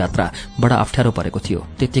 वीरसिंहलाई यो यात्रा बडा अप्ठ्यारो परेको थियो।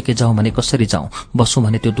 त्यतिकै जाउँ भने कसरी जाउँ, बसौँ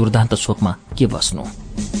भने त्यो दुर्दान्त शोकमा के बस्नु।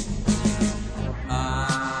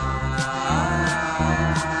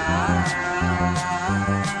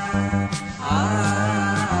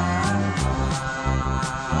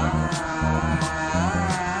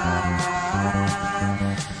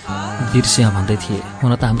 वीरसिंह भन्दै थिए,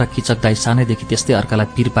 हुन त हाम्रा किचक दाई सानैदेखि त्यस्तै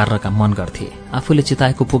अर्कालाई पीर पार्नका मन गर्थे। आफूले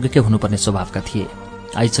चिताएको पुगेकै हुनुपर्ने स्वभावका थिए।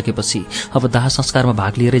 आइसकेपछि अब दाह संस्कारमा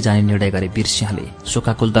भाग लिएरै जाने निर्णय गरे वीरसिंहले।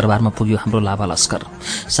 शोकाकुल दरबारमा पुग्यो हाम्रो लाभा लस्कर।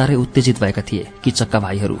 साह्रै उत्तेजित भएका थिए किचकका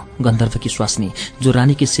भाइहरू। गन्धर्वकी स्वास्नी जो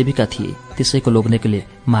रानीकी सेविका थिए त्यसैको लोग्नेले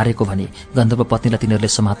मारेको भनी गन्धर्व पत्नीलाई तिनीहरूले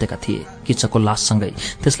समातेका थिए। किचकको लाससँगै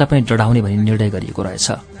त्यसलाई पनि डढाउने भनी निर्णय गरिएको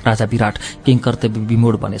रहेछ। राजा विराट किंकर्तव्य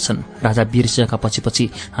विमोड बनेछन्। राजा वीरसिंहका पछि पछि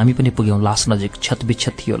हामी पनि पुग्यौं लास नजिक।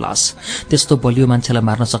 क्षतविक्षत थियो लास। त्यस्तो बलियो मान्छेलाई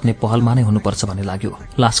मार्न सक्ने पहलमा नै हुनुपर्छ भन्ने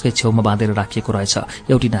लाग्यो। लासकै छेउमा बाँधेर राखिएको रहेछ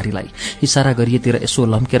एउटी नारीलाई। इशारा गरिएतिर यसो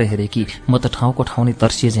लम्केर हेरे कि म त ठाउँको ठाउँ नै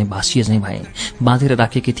तर्सिए झैं भासिए झैं भए। बाँधेर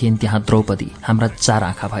राखेकी थिइन् त्यहाँ द्रौपदी। हाम्रा 4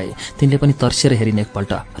 आँखा भए। तिनले पनि तर्सिएर हेरिन्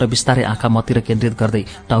एकपल्ट र बिस्तारै आँखा मतिर केन्द्रित गर्दै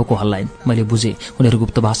टाउको हल्लाइन्। मैले बुझे उनीहरू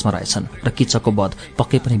गुप्तवासमा रहेछन् र किचकको वध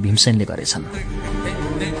पक्कै पनि भीमसेनले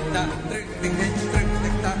गरेछन्।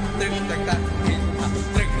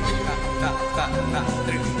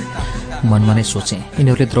 मनमा नै सोचे,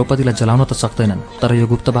 यिनीहरूले द्रौपदीलाई जलाउन त सक्दैनन्, तर यो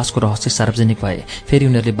गुप्तवासको रहस्य सार्वजनिक भए फेरि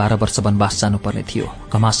उनीहरूले 12 वर्ष वनवास जानुपर्ने थियो।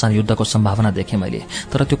 घमासान युद्धको सम्भावना देखेँ मैले,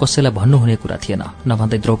 तर त्यो कसैलाई भन्नुहुने कुरा थिएन।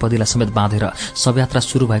 नभन्दै द्रौपदीलाई समेत बाँधेर शवयात्रा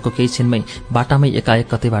सुरु भएको केही छिनमै बाटामै एकाएक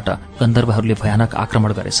कतैबाट गन्धर्वहरूले भयानक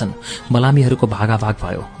आक्रमण गरेछन्। मलामीहरूको भागाभाग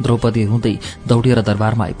भयो। द्रौपदी रुँदै दौडिएर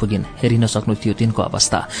दरबारमा आइपुगिन्। हेरिन सक्नु थियो तिनको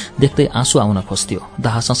अवस्था। देख्दै आँसु आउन खोज्थ्यो।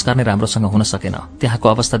 दाह संस्कार नै राम्रोसँग हुन सकेन। त्यहाँको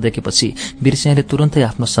अवस्था देखेपछि वीरसिंहले तुरन्तै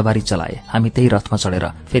आफ्नो सवारी चलाए। हामी त्यही रथमा चढेर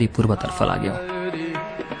फेरि पूर्वतर्फ लाग्यौं।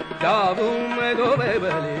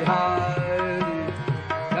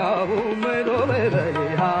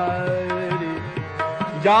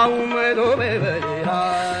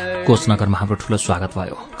 कोचनगरमा हाम्रो ठूलो स्वागत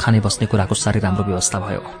भयो। खाने बस्ने कुराको साह्रै राम्रो व्यवस्था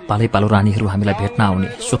भयो। पालै पालो रानीहरू हामीलाई भेट्न आउने,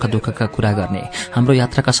 सुख दुःखका कुरा गर्ने, हाम्रो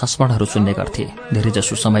यात्राका संस्मरणहरू सुन्ने गर्थे।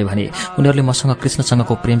 धेरैजसो समय भने उनीहरूले मसँग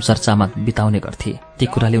कृष्णसँगको प्रेम चर्चामा बिताउने गर्थे। ती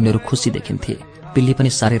कुराले उनीहरू खुसी देखिन्थे। पिल्ली पनि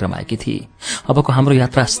साह्रै रमाएकी थिए। अबको हाम्रो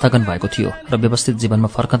यात्रा स्थगन भएको थियो र व्यवस्थित जीवनमा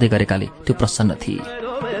फर्कँदै गरेकाले त्यो प्रसन्न थिए।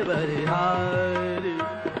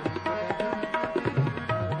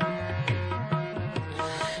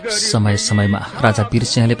 समय समयमा राजा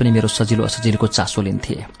वीरसिंहले पनि मेरो सजिलो असजिलोको चासो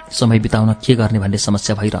लिन्थे। समय बिताउन के गर्ने भन्ने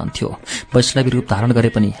समस्या भइरहन्थ्यो। वैष्णवी रूप धारण गरे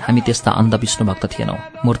पनि हामी त्यस्ता अन्ध विष्णुभक्त थिएनौं।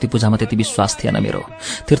 मूर्ति पूजामा त्यति विश्वास थिएन मेरो।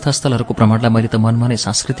 तीर्थस्थलहरूको भ्रमणलाई मैले त मनमा नै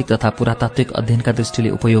सांस्कृतिक तथा पुरातात्विक अध्ययनका दृष्टिले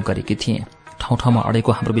उपयोग गरेकी थिएँ। ठाउँ ठाउँमा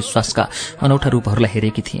अडेको हाम्रो विश्वासका अनौठा रूपहरूलाई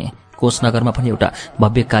हेरेकी थिएँ। कोचनगरमा पनि एउटा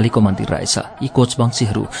भव्य कालीको मन्दिर रहेछ। यी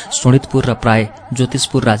कोचवंशीहरू शोणितपुर र प्राय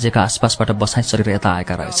ज्योतिषपुर राज्यका आसपासबाट बसाइँ सरेर यता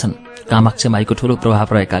आएका रहेछन्। कामाक्षी माईको ठूलो प्रभाव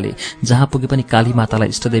रहेकाले जहाँ पुगे पनि काली मातालाई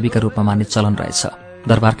इष्टदेवीका रूपमा मान्ने चलन रहेछ।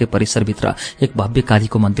 दरबारकै परिसरभित्र एक भव्य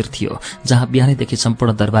कालीको मन्दिर थियो, जहाँ बिहानैदेखि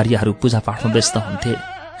सम्पूर्ण दरबारियाहरू पूजापाठमा व्यस्त हुन्थे।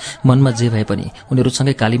 मनमा जे भए पनि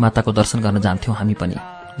उनीहरूसँगै काली माताको दर्शन गर्न जान्थ्यौं। हामी पनि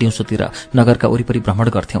दिउँसोतिर नगरका वरिपरि भ्रमण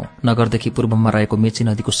गर्थ्यौं। नगरदेखि पूर्वमा रहेको मेची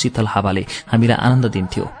नदीको शीतल हावाले हामीलाई आनन्द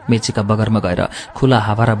दिन्थ्यो। मेचीका बगरमा गएर खुला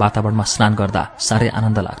हावा र वातावरणमा स्नान गर्दा साह्रै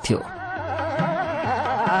आनन्द लाग्थ्यो।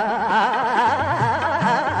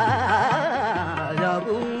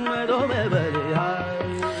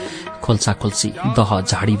 खोल्साखोल्सी दह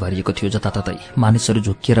झाडी भरिएको थियो जताततै। मानिसहरू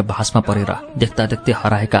झुक्किएर भासमा परेर देख्दा देख्दै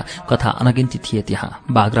हराएका कथा अनगिन्ती थिए।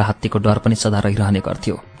 त्यहाँ बाघ र हात्तीको डर पनि सदा रहिरहने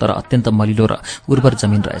गर्थ्यो। तर अत्यन्त मलिलो र उर्वर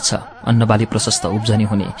जमिन रहेछ। अन्नबाली प्रशस्त उब्जनी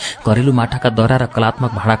हुने, घरेलु माटाका दरा र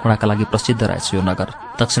कलात्मक भाँडाकुँडाका लागि प्रसिद्ध रहेछ यो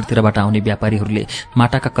नगर। दक्षिणतिरबाट आउने व्यापारीहरूले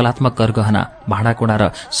माटाका कलात्मक गरगहना, भाँडाकुँडा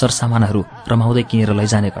र सरसामानहरू रमाउँदै किनेर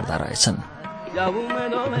लैजाने गर्दा रहेछन्।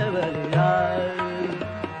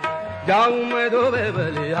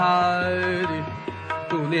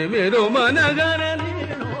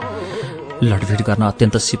 लडभिड गर्न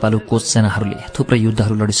अत्यन्त सिपालु कोच सेनाहरूले थुप्रै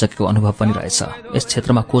युद्धहरू लडिसकेको अनुभव पनि रहेछ। यस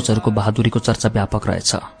क्षेत्रमा कोचहरूको बहादुरीको चर्चा व्यापक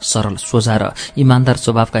रहेछ। सरल, सोझा र इमान्दार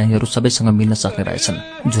स्वभावका यिनीहरू सबैसँग मिल्न सक्ने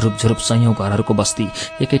रहेछन्। झुरुप झुरुप सयौं घरहरूको बस्ती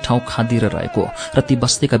एकै ठाउँ खाँदिएर रहेको र ती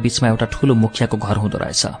बस्तीका बीचमा एउटा ठूलो मुखियाको घर हुँदो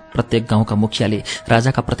रहेछ। प्रत्येक गाउँका मुखियाले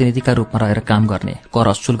राजाका प्रतिनिधिका रूपमा रहेर काम गर्ने, कर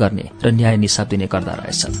असुल गर्ने र न्याय निसाब दिने गर्दा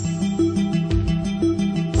रहेछन्।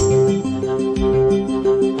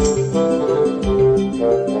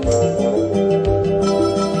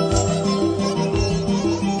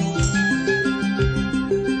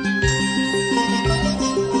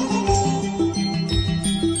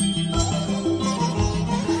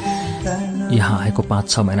 यहाँ आएको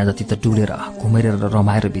 5-6 महिना जति त डुलेर घुमेर र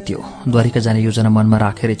रमाएर बित्यो। द्वारिका जाने योजना मनमा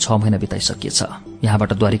राखेर 6 महिना बिताइसकिएछ।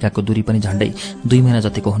 यहाँबाट द्वारिकाको दूरी पनि झण्डै 2 महिना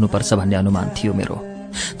जतिको हुनुपर्छ भन्ने अनुमान थियो मेरो।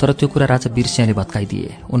 तर त्यो कुरा राजा वीरसिंहले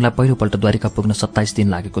भत्काइदिए। उनलाई पहिलोपल्ट द्वारिका पुग्न 27 दिन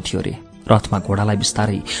लागेको थियो रे। रथमा घोडालाई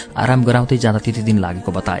बिस्तारै आराम गराउँदै जाँदा त्यति दिन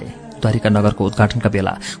लागेको बताए। द्वारिका नगरको उद्घाटनका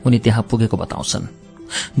बेला उनी त्यहाँ पुगेको बताउँछन्।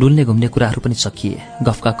 डुल्ने घुम्ने कुराहरू पनि सकिए।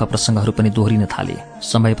 गफका प्रसंगहरू पनि दोहोरिन थाले।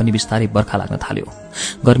 समय पनि बिस्तारै बर्खा लाग्न थाल्यो।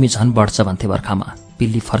 गर्मी झन बढ्छ भन्थे बर्खामा।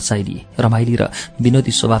 पिल्ली फर्साइली, रमाइली र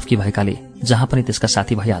विनोदी स्वभावकी भएकाले जहाँ पनि त्यसका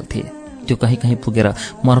साथी भइहाल्थे। त्यो कहीँ कहीँ पुगेर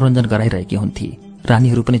मनोरञ्जन गराइरहेकी हुन्थे।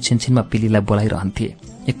 रानीहरू पनि छिनछिनमा पिल्लीलाई बोलाइरहन्थे।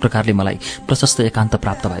 एक प्रकारले मलाई प्रशस्त एकान्त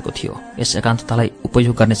प्राप्त भएको थियो। यस एकान्ततालाई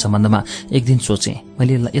उपयोग गर्ने सम्बन्धमा एक दिन सोचे।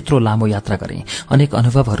 मैले यत्रो लामो यात्रा गरेँ, अनेक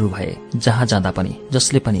अनुभवहरू भए। जहाँ जाँदा पनि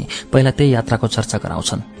जसले पनि पहिला त्यही यात्राको चर्चा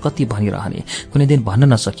गराउँछन्। कति भनिरहने, कुनै दिन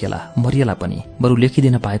भन्न नसकिएला, मरिएला पनि, बरु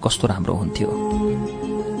लेखिदिन पाए कस्तो राम्रो हुन्थ्यो।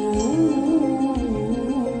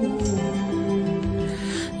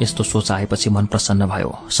 यस्तो सोच आएपछि मन प्रसन्न भयो।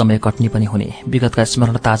 समय कट्नी पनि हुने, विगतका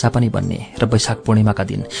स्मरण ताजा पनि बन्ने र वैशाख पूर्णिमाका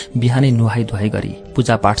दिन बिहानै नुहाई धुवाई गरी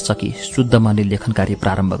पूजापाठ सकी शुद्ध मनले लेखन कार्य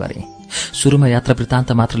प्रारम्भ गरे। सुरुमा यात्रा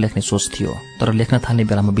वृत्तान्त मात्र लेख्ने सोच थियो, तर लेख्न थाल्ने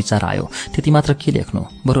बेलामा विचार आयो त्यति मात्र के लेख्नु,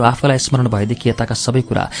 बरु आफूलाई स्मरण भएदेखि यताका सबै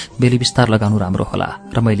कुरा बेली विस्तार लगाउनु राम्रो होला।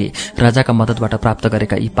 र मैले राजाका मद्दतबाट प्राप्त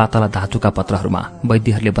गरेका यी पातला धातुका पत्रहरूमा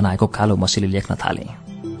वैद्यहरूले बनाएको कालो मसीले लेख्न थालेँ।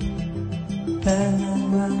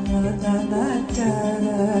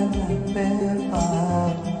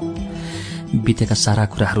 बितेका सारा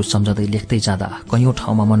कुराहरू सम्झँदै लेख्दै जाँदा कैयौं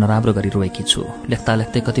ठाउँमा म नराम्रो गरी रोएकी छु। लेख्दा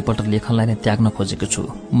लेख्दै कतिपल्ट लेखनलाई नै त्याग्न खोजेको छु।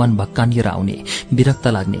 मन भक्कानिएर आउने, विरक्त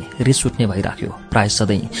लाग्ने, रिस उठ्ने भइराख्यो प्राय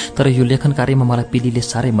सधैँ। तर यो लेखन कार्यमा मलाई पिलीले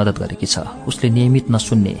साह्रै मद्दत गरेकी छ। उसले नियमित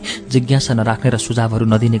नसुन्ने, जिज्ञासा नराख्ने र सुझावहरू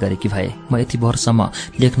नदिने गरेकी भए म यति वर्षसम्म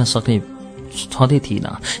लेख्न सक्ने छँदै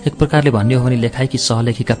थिइनँ। एक प्रकारले भन्ने हो भने लेखाइकी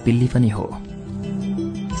सहलेखिका पिल्ली पनि हो।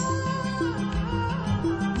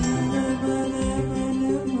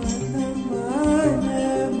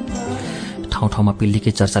 ठाउँ-ठाउँमा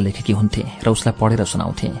पिल्लीकै चर्चा लेखेकी हुन्थे र उसलाई पढेर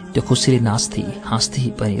सुनाउँथे। त्यो खुसीले नाच्थे,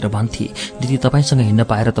 हाँस्थे पनि र भन्थे, दिदी तपाईसँग हिँड्न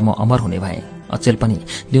पाएर त म अमर हुने भएँ। अचेल पनि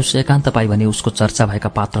दिउँसो एकान्त पाइ भने उसको चर्चा भएका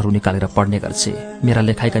पात्रहरू निकालेर पढ्ने गर्छे। मेरा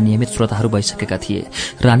लेखाइका नियमित श्रोताहरू भइसकेका थिए,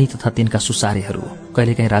 रानी तथा तिनका सुसारेहरू।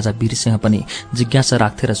 कहिलेकाहीँ राजा वीरसिंह पनि जिज्ञासा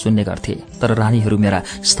राख्थे र सुन्ने गर्थे। तर रानीहरू मेरा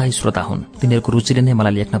स्थायी श्रोता हुन्। तिनीहरूको रुचिले नै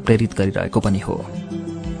मलाई लेख्न प्रेरित गरिरहेको पनि हो।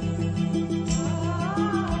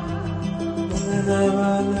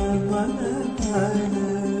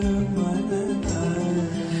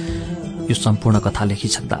 यो सम्पूर्ण कथा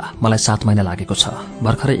लेखिसक्दा मलाई 7 महिना लागेको छ।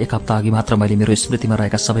 भर्खरै 1 हप्ता अघि मात्र मैले मेरो स्मृतिमा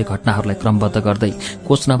रहेका सबै घटनाहरूलाई क्रमबद्ध गर्दै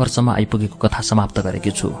कोच नम्बरसम्म आइपुगेको कथा समाप्त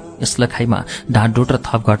गरेकी छु। यस लेखाइमा ढाँटडुट र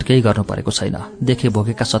थपघट केही गर्नु परेको छैन। देखे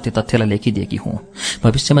भोगेका सत्य तथ्यलाई लेखिदिएकी हुँ।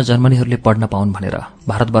 भविष्यमा जर्मनीहरूले पढ्न पाउन् भनेर।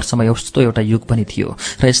 भारतवर्षमा यस्तो एउटा युग पनि थियो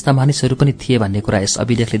र यस्ता मानिसहरू पनि थिए भन्ने कुरा यस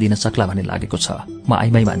अभिलेखले दिन सक्ला भन्ने लागेको छ। म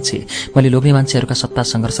आइमाई मान्छे। मैले लोभे मान्छेहरूका सत्ता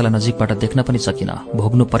सङ्घर्षलाई नजिकबाट देख्न पनि सकिनँ,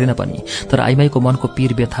 भोग्नु परेन पनि। तर आइमाईको मनको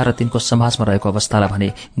पीर व्यथा र तिनको समाजमा रहेको अवस्थालाई भने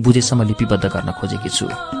बुझेसम्म लिपिबद्ध गर्न खोजेकी छु।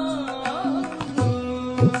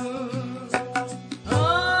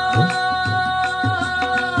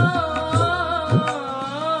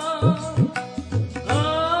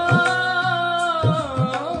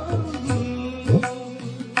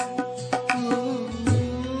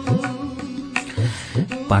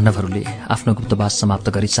 पाण्डवहरूले आफ्नो गुप्तवास समाप्त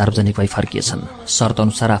गरी सार्वजनिक भई फर्किएछन्। शर्त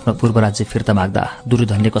अनुसार आफ्नो पूर्व राज्य फिर्ता माग्दा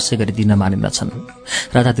दुर्योधनले कसै गरी दिन मानेनछन्।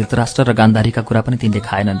 राजा धृतराष्ट्र र गान्धारीका कुरा पनि तिनले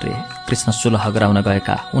खाएनन् रे। कृष्ण सुलह गराउन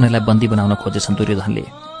गएका उनीहरूलाई बन्दी बनाउन खोजेछन् दुर्योधनले।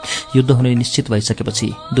 युद्ध हुने निश्चित भइसकेपछि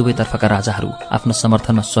दुवैतर्फका राजाहरू आफ्नो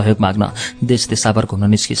समर्थनमा सहयोग माग्न देश देशावर घुम्न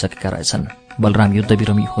निस्किसकेका रहेछन्। बलराम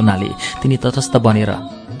युद्धविरमी हुनाले तिनी तटस्थ बनेर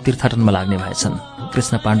तीर्थाटनमा लाग्ने भएछन्।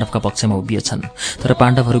 कृष्ण पाण्डवका पक्षमा उभिएछन्। तर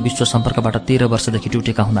पाण्डवहरू विश्व सम्पर्कबाट 13 वर्षदेखि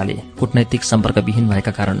टुटेका हुनाले कूटनैतिक सम्पर्कविहीन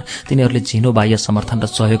भएका कारण तिनीहरूले झिनो बाह्य समर्थन र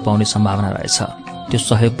सहयोग पाउने सम्भावना रहेछ। त्यो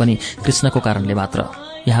सहयोग पनि कृष्णको कारणले मात्र।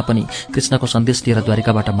 यहाँ पनि कृष्णको सन्देश लिएर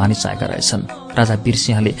द्वारिकाबाट मानिस आएका रहेछन्। राजा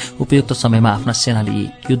वीरसिंहले उपयुक्त समयमा आफ्ना सेना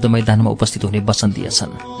लिई युद्ध मैदानमा उपस्थित हुने वचन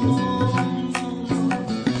दिएछन्।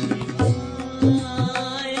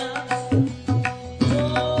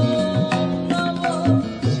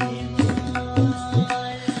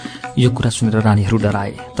 यो कुरा सुनेर रानीहरू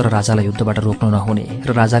डराए। तर राजालाई युद्धबाट रोक्नु नहुने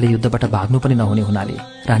र राजाले युद्धबाट भाग्नु पनि नहुने हुनाले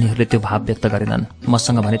रानीहरूले त्यो भाव व्यक्त गरेनन्।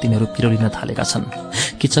 मसँग भने तिनीहरू पिरो लिन थालेका छन्।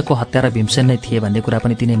 किचकको हत्यारा भीमसेन नै थिए भन्ने कुरा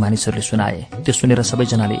पनि तिनै मानिसहरूले सुनाए। त्यो सुनेर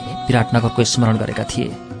सबैजनाले विराटनगरको स्मरण गरेका थिए।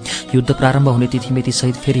 युद्ध प्रारम्भ हुने तिथिमिति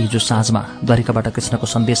सहित फेरि हिजो साँझमा द्वारिकाबाट कृष्णको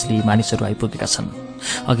सन्देश लिई मानिसहरू आइपुगेका छन्।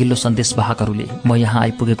 अघिल्लो सन्देश वाहकहरूले म यहाँ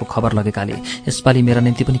आइपुगेको खबर लगेकाले यसपालि मेरा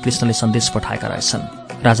निम्ति पनि कृष्णले सन्देश पठाएका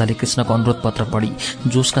रहेछन्। राजाले कृष्णको अनुरोध पत्र पढी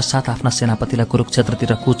जोशका साथ आफ्ना सेनापतिलाई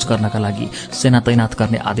कुरुक्षेत्रतिर कूच गर्नका लागि सेना तैनात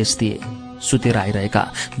गर्ने आदेश दिए। सुतेर आइरहेका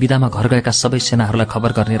विदामा घर गएका सबै सेनाहरूलाई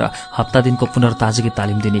खबर गर्ने र हप्ता दिनको पुनर्ताजगी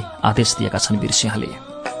तालिम दिने आदेश दिएका छन् वीरसिंहले।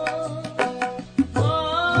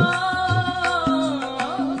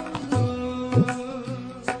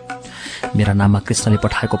 मेरा नाममा कृष्णले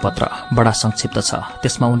पठाएको पत्र बडा संक्षिप्त छ।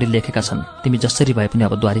 त्यसमा उनले लेखेका छन्, तिमी जसरी भए पनि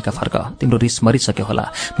अब द्वारिका फर्क। तिम्रो रिस मरिसक्यो होला।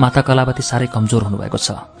 माता कलावती साह्रै कमजोर हुनुभएको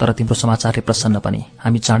छ। तर तिम्रो समाचारले प्रसन्न पनि।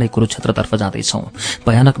 हामी चाँडै कुरुक्षेत्रतर्फ जाँदैछौँ।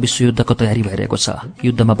 भयानक विश्वयुद्धको तयारी भइरहेको छ।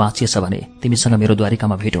 युद्धमा बाँचिएछ भने तिमीसँग मेरो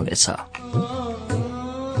द्वारिकामा भेट हुनेछ।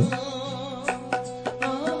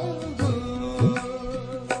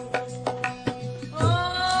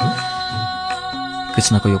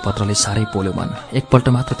 कृष्णको यो पत्रले साह्रै पोल्यो मन। एकपल्ट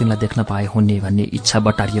मात्र तिनलाई देख्न पाए हुने भन्ने इच्छा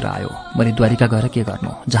बटारिएर आयो। मैले द्वारिका गएर के गर्नु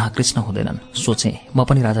जहाँ कृष्ण हुँदैनन्। सोचे म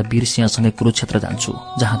पनि राजा वीरसिंहसँगै कुरुक्षेत्र जान्छु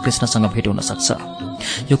जहाँ कृष्णसँग भेट हुन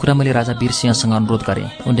सक्छ। यो कुरा मैले राजा वीरसिंहसँग अनुरोध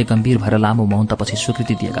गरेँ। उनले गम्भीर भएर लामो मौनतापछि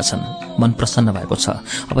स्वीकृति दिएका छन्। मन प्रसन्न भएको छ।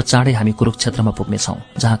 अब चाँडै हामी कुरुक्षेत्रमा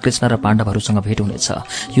पुग्नेछौँ जहाँ कृष्ण र पाण्डवहरूसँग भेट हुनेछ।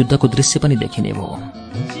 युद्धको दृश्य पनि देखिने भयो।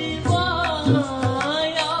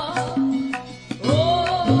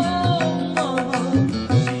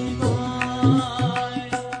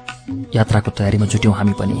 यात्राको तयारीमा जुट्यौं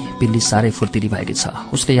हामी पनि। पिल्ली साह्रै फुर्तिली भएकी छ।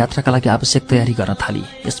 उसले यात्राका लागि आवश्यक तयारी गर्न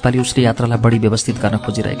थाली। यसपालि उसले यात्रालाई बढी व्यवस्थित गर्न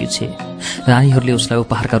खोजिरहेकी छे। रानीहरूले उसलाई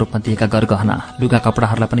उपहारका रूपमा दिएका गरगहना, लुगा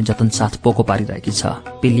कपडाहरूलाई पनि जतनसाथ पोको पारिरहेकी छ।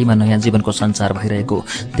 पिल्लीमा नयाँ जीवनको सञ्चार भइरहेको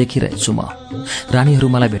देखिरहेछु म। रानीहरू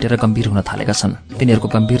मलाई भेटेर गम्भीर हुन थालेका छन्। तिनीहरूको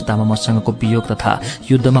गम्भीरतामा मसँगको वियोग तथा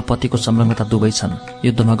युद्धमा पतिको संलग्नता दुवै छन्।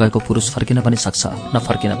 युद्धमा गएको पुरुष फर्किन पनि सक्छ,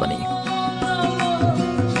 नफर्किन पनि।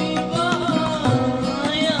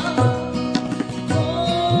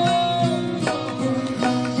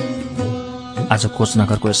 आज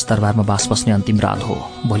कोचनगरको यस दरबारमा बास बस्ने अन्तिम रात हो।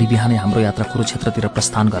 भोलि बिहानै हाम्रो यात्रा कुरुक्षेत्रतिर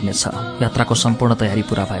प्रस्थान गर्नेछ। यात्राको सम्पूर्ण तयारी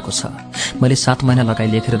पूरा भएको छ। मैले 7 महिना लगाई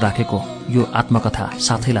लेखेर राखेको यो आत्मकथा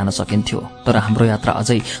साथै लान सकिन्थ्यो, तर हाम्रो यात्रा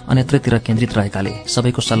अझै अन्यत्रतिर केन्द्रित रहेकाले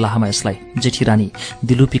सबैको सल्लाहमा यसलाई जेठी रानी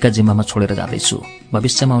दिलुपीका जिम्मामा छोडेर जाँदैछु।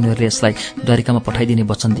 भविष्यमा उनीहरूले यसलाई द्वारिकामा पठाइदिने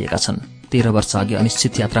वचन दिएका छन्। 13 वर्ष अघि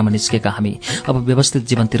अनिश्चित यात्रामा निस्केका हामी अब व्यवस्थित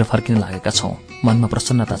जीवनतिर फर्किन लागेका छौं। मनमा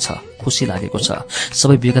प्रसन्नता छ, खुशी लागेको छ।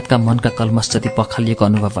 सबै विगतका मनका कलमस जति पखालिएको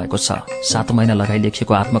अनुभव भएको छ। 7 महिना लगाई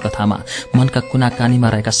लेखेको आत्मकथामा मनका कुना कानीमा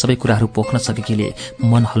रहेका सबै कुराहरू पोख्न सकेकीले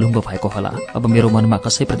मन हलुङ्गो भएको होला। अब मेरो मनमा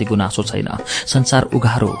कसैप्रति गुनासो छैन। संसार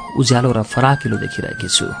उघारो, उज्यालो र फराकिलो देखिरहेकी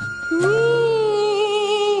छु।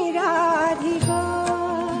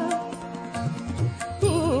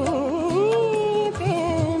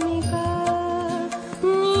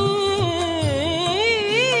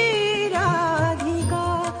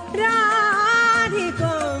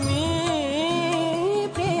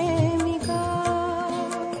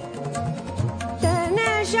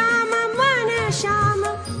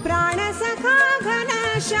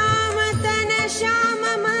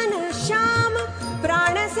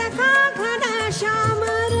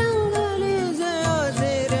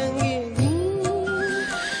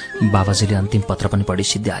 बाबाजीले अन्तिम पत्र पनि पढी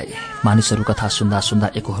सिद्ध्याए। मानिसहरू कथा सुन्दा सुन्दा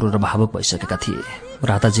एकहोरो र भावुक भइसकेका थिए।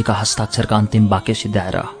 राधाजीका हस्ताक्षरका अन्तिम वाक्य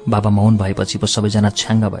सिद्ध्याएर बाबा मौन भएपछि पो सबैजना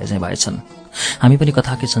छ्याङ्ग भएछन्। हामी पनि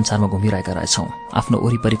कथाकै संसारमा घुमिरहेका रहेछौं। आफ्नो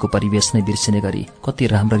वरिपरिको परिवेश नै बिर्सिने गरी कति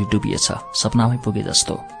राम्ररी डुबिएछ, सपनामै पुगे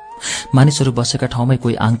जस्तो। मानिसहरू बसेका ठाउँमै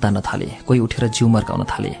कोही आङ तान्न थाले, कोही उठेर जिउ मर्काउन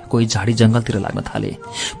थाले, कोही झाडी जंगलतिर लाग्न थाले।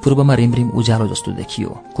 पूर्वमा रिमरिम उज्यालो जस्तो देखियो।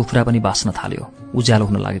 कुखुरा पनि बाँच्न थाल्यो। उज्यालो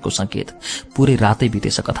हुन लागेको संकेत। पूरै रातै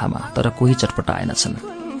बितेछ कथामा, तर कोही चटपटाएनछन्।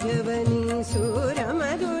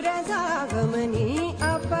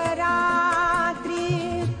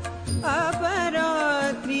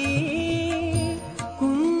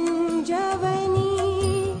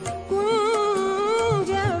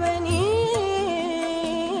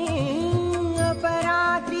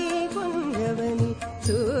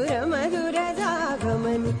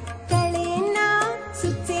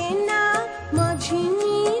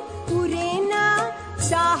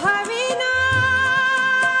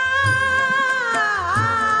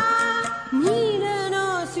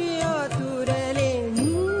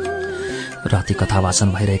 राति कथा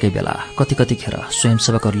वाचन भइरहेकै बेला कतिखेर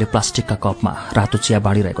स्वयंसेवकहरूले प्लास्टिकका कपमा रातो चिया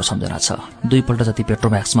बाँडिरहेको सम्झना छ। 2 पल्ट जति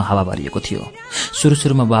पेट्रोम्याक्समा हावा भरिएको थियो।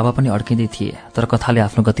 सुरुमा बाबा पनि अड्किँदै थिए, तर कथाले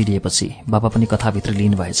आफ्नो गति लिएपछि बाबा पनि कथाभित्र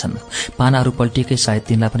लीन भएछन्। पानाहरू पल्टिएकै सायद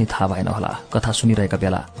तिनलाई पनि थाहा भएन होला। कथा सुनिरहेका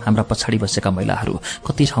बेला हाम्रा पछाडि बसेका महिलाहरू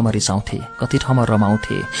कति ठाउँमा रिसाउँथे, कति ठाउँमा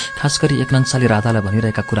रमाउँथे। खास गरी एक नङ्साले राधालाई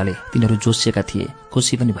भनिरहेका कुराले तिनीहरू जोसिएका थिए,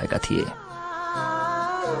 खुसी पनि भएका थिए।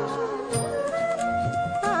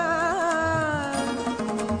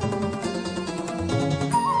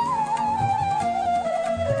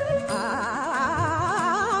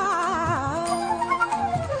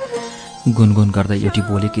 गुनगुन गर्दै एउटी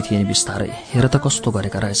बोलेकी थिए बिस्तारै। हेर त कस्तो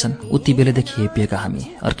गरेका रहेछन्। उति बेलेदेखि हेपिएका हामी।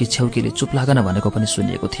 अर्की छेउकीले चुप लागन भनेको पनि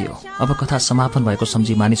सुनिएको थियो। अब कथा समापन भएको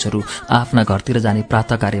सम्झी मानिसहरू आफ्ना घरतिर जाने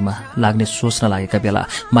प्रातः कार्यमा लाग्ने सोच्न लागेका बेला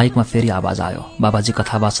माइकमा फेरि आवाज आयो। बाबाजी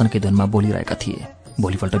कथा वाचनकै धुनमा बोलिरहेका थिए।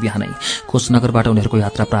 भोलिपल्ट बिहानै कोचनगरबाट उनीहरूको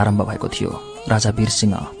यात्रा प्रारम्भ भएको थियो। राजा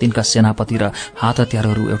वीरसिंह, तिनका सेनापति र हात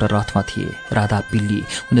हतियारहरू एउटा रथमा थिए। राधा, पिल्ली,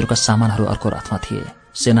 उनीहरूका सामानहरू अर्को रथमा थिए।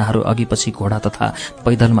 सेनाहरू अघिपछि घोडा तथा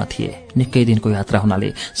पैदलमा थिए। निकै दिनको यात्रा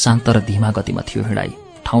हुनाले शान्त र धीमा गतिमा थियो हिँडाइ।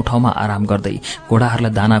 ठाउँ ठाउँमा आराम गर्दै,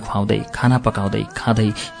 घोडाहरूलाई दाना खुवाउँदै, खाना पकाउँदै,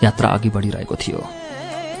 खाँदै यात्रा अघि बढिरहेको थियो।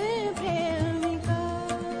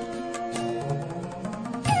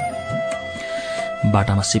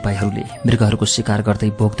 बाटामा सिपाहीहरूले मृगहरूको शिकार गर्दै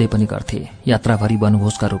बोक्दै पनि गर्थे। यात्राभरि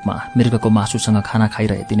वनभोजका रूपमा मृगको मासुसँग खाना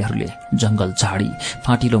खाइरहे तिनीहरूले जंगल, झाडी,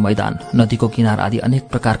 फाँटिलो मैदान, नदीको किनार आदि अनेक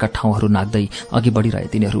प्रकारका ठाउँहरू नाग्दै अघि बढिरहे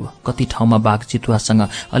तिनीहरू। कति ठाउँमा बाघ चितुवासँग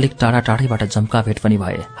अलिक टाढा टाढैबाट जम्का भेट पनि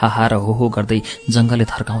भए। हाहा र हो गर्दै जंगलले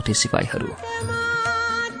थर्काउँथे सिपाहीहरू।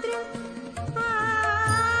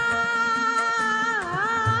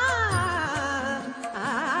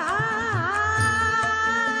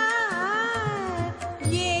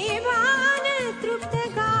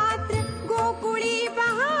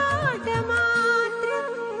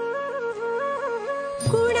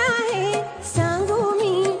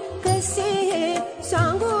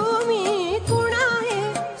 सांगू मी कुणा हे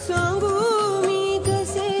सांगू मी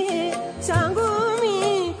कसे हे सांगू मी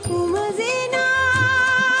उमजेना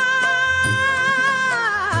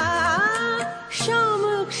श्याम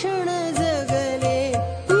क्षण जगले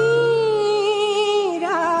मी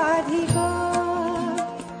राधिका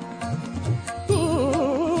मी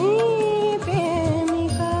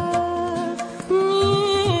प्रेमिका मी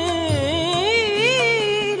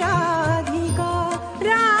राधिका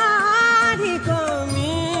राधिका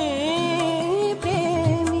मी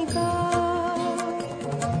प्रेमिका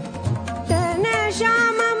तन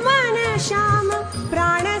श्याम मन श्याम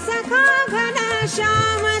प्राण सखा घन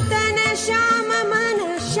श्याम तन श्याम मन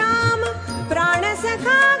श्याम प्राण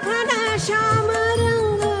सखा घन श्याम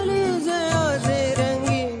रंगले जयाचे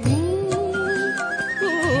रंगी मी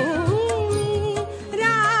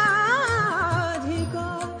राधिका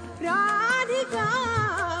राधिका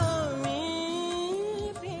मी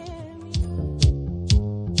प्रेमिका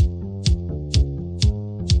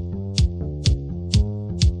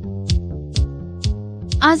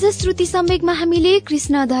आज श्रुति सम्वेकमा हामीले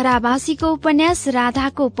कृष्ण धरावासीको उपन्यास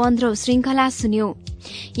राधाको 15औं श्रृंखला सुन्यौं।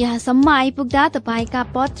 यहाँसम्म आइपुग्दा तपाईका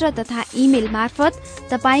पत्र तथा इमेल मार्फत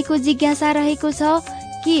तपाईको जिज्ञासा रहेको छ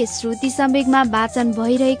के श्रुति सम्वेकमा वाचन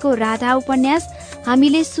भइरहेको राधा उपन्यास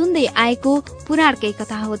हामीले सुन्दै आएको पुराणकै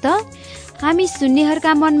कथा हो त? हामी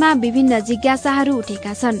सुन्नेहरूका मनमा विभिन्न जिज्ञासाहरू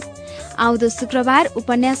उठेका छन्। आउँदो शुक्रबार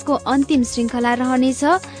उपन्यासको अन्तिम श्रृंखला रहनेछ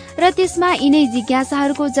र त्यसमा यिनै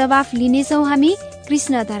जिज्ञासाहरूको जवाफ लिनेछौं हामी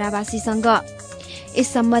कृष्ण धरावासीसँग। यस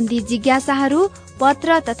सम्बन्धी जिज्ञासाहरू पत्र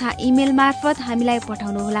तथा इमेल मार्फत हामीलाई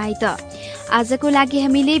पठाउनुहोला है त। आजको लागि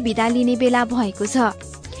हामीले बिदा लिने बेला भएको छ।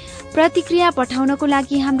 प्रतिक्रिया पठाउनको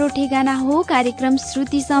लागि हाम्रो ठेगाना हो कार्यक्रम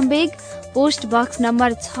श्रुति सम्वेक, पोस्ट बक्स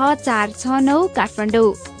नम्बर 6469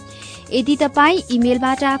 काठमाडौँ। यदि तपाई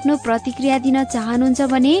इमेलबाट आफ्नो प्रतिक्रिया दिन चाहनुहुन्छ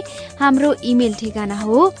भने हाम्रो इमेल ठेगाना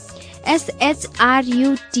हो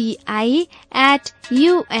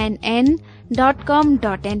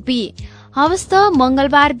shruti@unn.com.np। हवस् त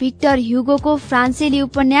मंगलबार भिक्टर ह्युगोको फ्रान्सेली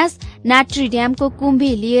उपन्यास नाट्री ड्यामको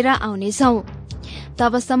कुम्भी लिएर आउनेछौ।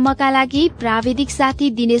 तबसम्मका लागि प्राविधिक साथी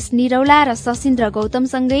दिनेश निरौला र सशिन्द्र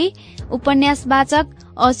गौतमसँगै उपन्यास वाचक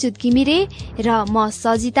अच्युत घिमिरे र म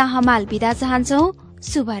सजिता हमाल बिदा चाहन्छौ।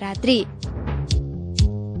 शुभरात्रि।